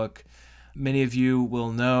book. Many of you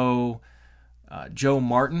will know Joe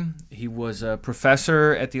Martin. He was a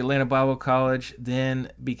professor at the Atlanta Bible College,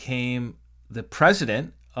 then became the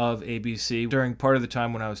president of ABC during part of the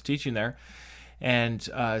time when I was teaching there. And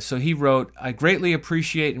so he wrote, I greatly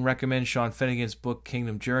appreciate and recommend Sean Finnegan's book,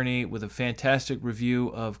 Kingdom Journey, with a fantastic review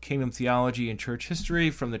of kingdom theology and church history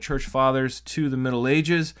from the church fathers to the Middle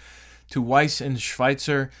Ages, to Weiss and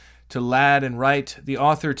Schweitzer, to Ladd and Wright. The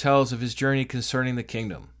author tells of his journey concerning the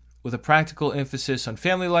kingdom. With a practical emphasis on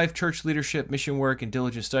family life, church leadership, mission work, and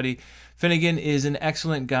diligent study, Finnegan is an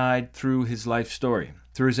excellent guide through his life story,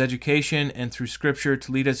 through his education, and through Scripture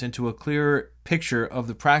to lead us into a clearer picture of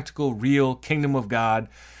the practical, real kingdom of God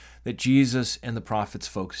that Jesus and the prophets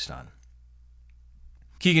focused on.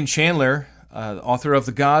 Keegan Chandler, the author of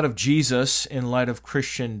The God of Jesus in Light of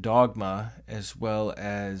Christian Dogma, as well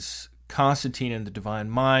as Constantine and the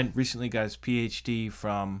Divine Mind, recently got his PhD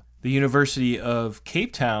from the University of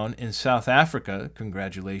Cape Town in South Africa.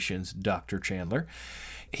 Congratulations, Dr. Chandler.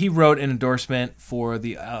 He wrote an endorsement for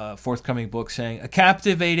the forthcoming book saying, a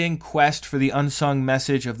captivating quest for the unsung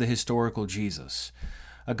message of the historical Jesus,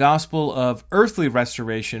 a gospel of earthly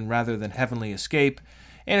restoration rather than heavenly escape,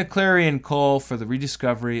 and a clarion call for the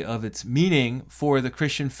rediscovery of its meaning for the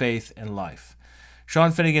Christian faith and life.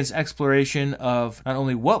 Sean Finnegan's exploration of not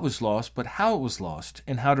only what was lost, but how it was lost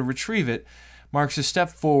and how to retrieve it marks a step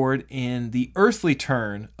forward in the earthly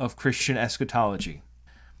turn of Christian eschatology.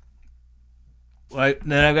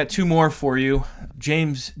 Then I've got two more for you.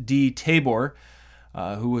 James D. Tabor,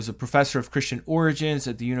 who was a professor of Christian origins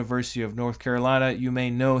at the University of North Carolina. You may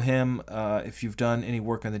know him if you've done any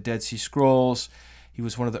work on the Dead Sea Scrolls. He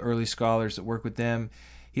was one of the early scholars that worked with them.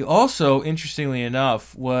 He also, interestingly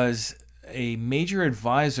enough, was a major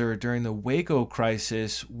advisor during the Waco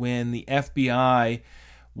crisis when the FBI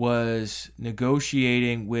was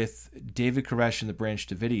negotiating with David Koresh and the Branch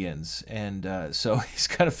Davidians. And so he's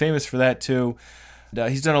kind of famous for that too.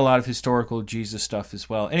 He's done a lot of historical Jesus stuff as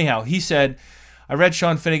well. Anyhow, he said, I read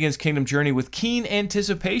Sean Finnegan's Kingdom Journey with keen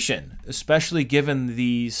anticipation, especially given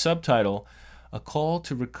the subtitle, A Call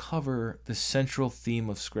to Recover the Central Theme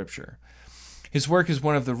of Scripture. His work is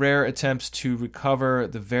one of the rare attempts to recover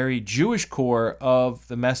the very Jewish core of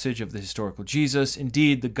the message of the historical Jesus,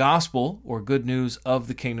 indeed the gospel or good news of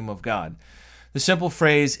the kingdom of God. The simple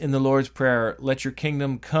phrase in the Lord's Prayer, let your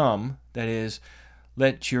kingdom come, that is,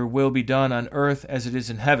 let your will be done on earth as it is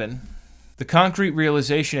in heaven, the concrete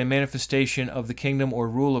realization and manifestation of the kingdom or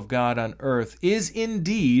rule of God on earth is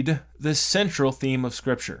indeed the central theme of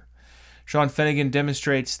Scripture. Sean Finnegan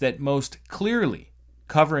demonstrates that most clearly,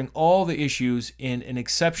 covering all the issues in an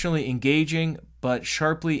exceptionally engaging but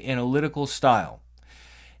sharply analytical style.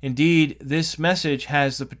 Indeed, this message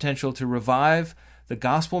has the potential to revive the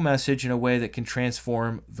gospel message in a way that can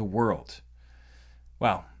transform the world.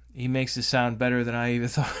 Wow, he makes it sound better than I even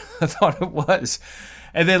thought it was.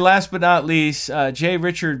 And then last but not least, J.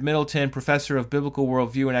 Richard Middleton, professor of biblical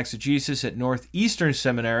worldview and exegesis at Northeastern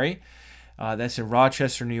Seminary. That's in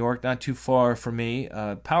Rochester, New York, not too far from me,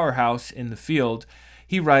 powerhouse in the field.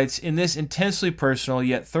 He writes, in this intensely personal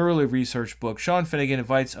yet thoroughly researched book, Sean Finnegan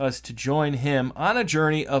invites us to join him on a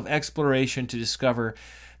journey of exploration to discover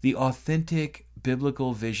the authentic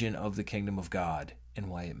biblical vision of the kingdom of God and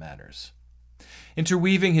why it matters.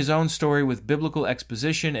 Interweaving his own story with biblical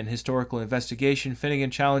exposition and historical investigation,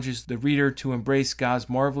 Finnegan challenges the reader to embrace God's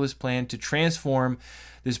marvelous plan to transform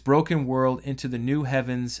this broken world into the new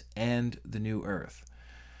heavens and the new earth.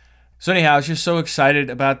 So anyhow, I was just so excited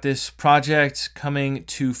about this project coming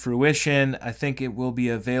to fruition. I think it will be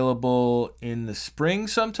available in the spring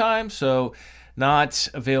sometime, so not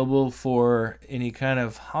available for any kind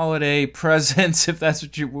of holiday presents, if that's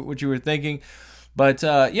what you were thinking. But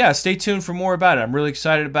yeah, stay tuned for more about it. I'm really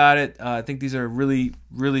excited about it. I think these are really,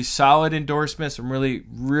 really solid endorsements. I'm really,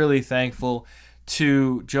 really thankful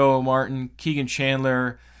to Joe Martin, Keegan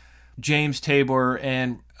Chandler, James Tabor,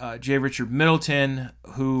 and J. Richard Middleton,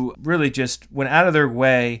 who really just went out of their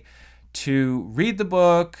way to read the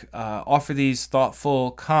book, offer these thoughtful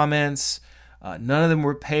comments. None of them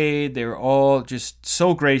were paid. They were all just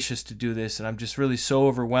so gracious to do this, and I'm just really so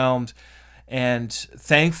overwhelmed and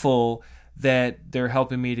thankful that they're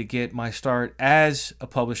helping me to get my start as a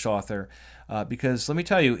published author, because let me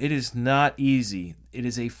tell you, it is not easy. It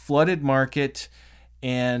is a flooded market,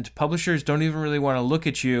 and publishers don't even really want to look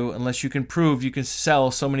at you unless you can prove you can sell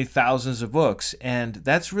so many thousands of books. And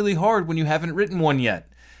that's really hard when you haven't written one yet,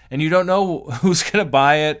 and you don't know who's going to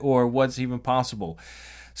buy it or what's even possible.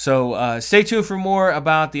 So stay tuned for more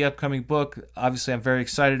about the upcoming book. Obviously, I'm very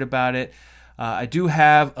excited about it. I do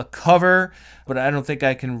have a cover, but I don't think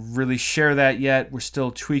I can really share that yet. We're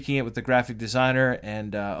still tweaking it with the graphic designer,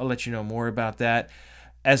 and I'll let you know more about that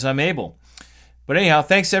as I'm able. But anyhow,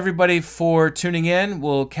 thanks everybody for tuning in.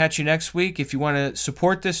 We'll catch you next week. If you want to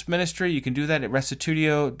support this ministry, you can do that at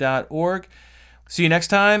restitutio.org. See you next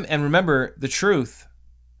time, and remember, the truth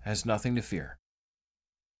has nothing to fear.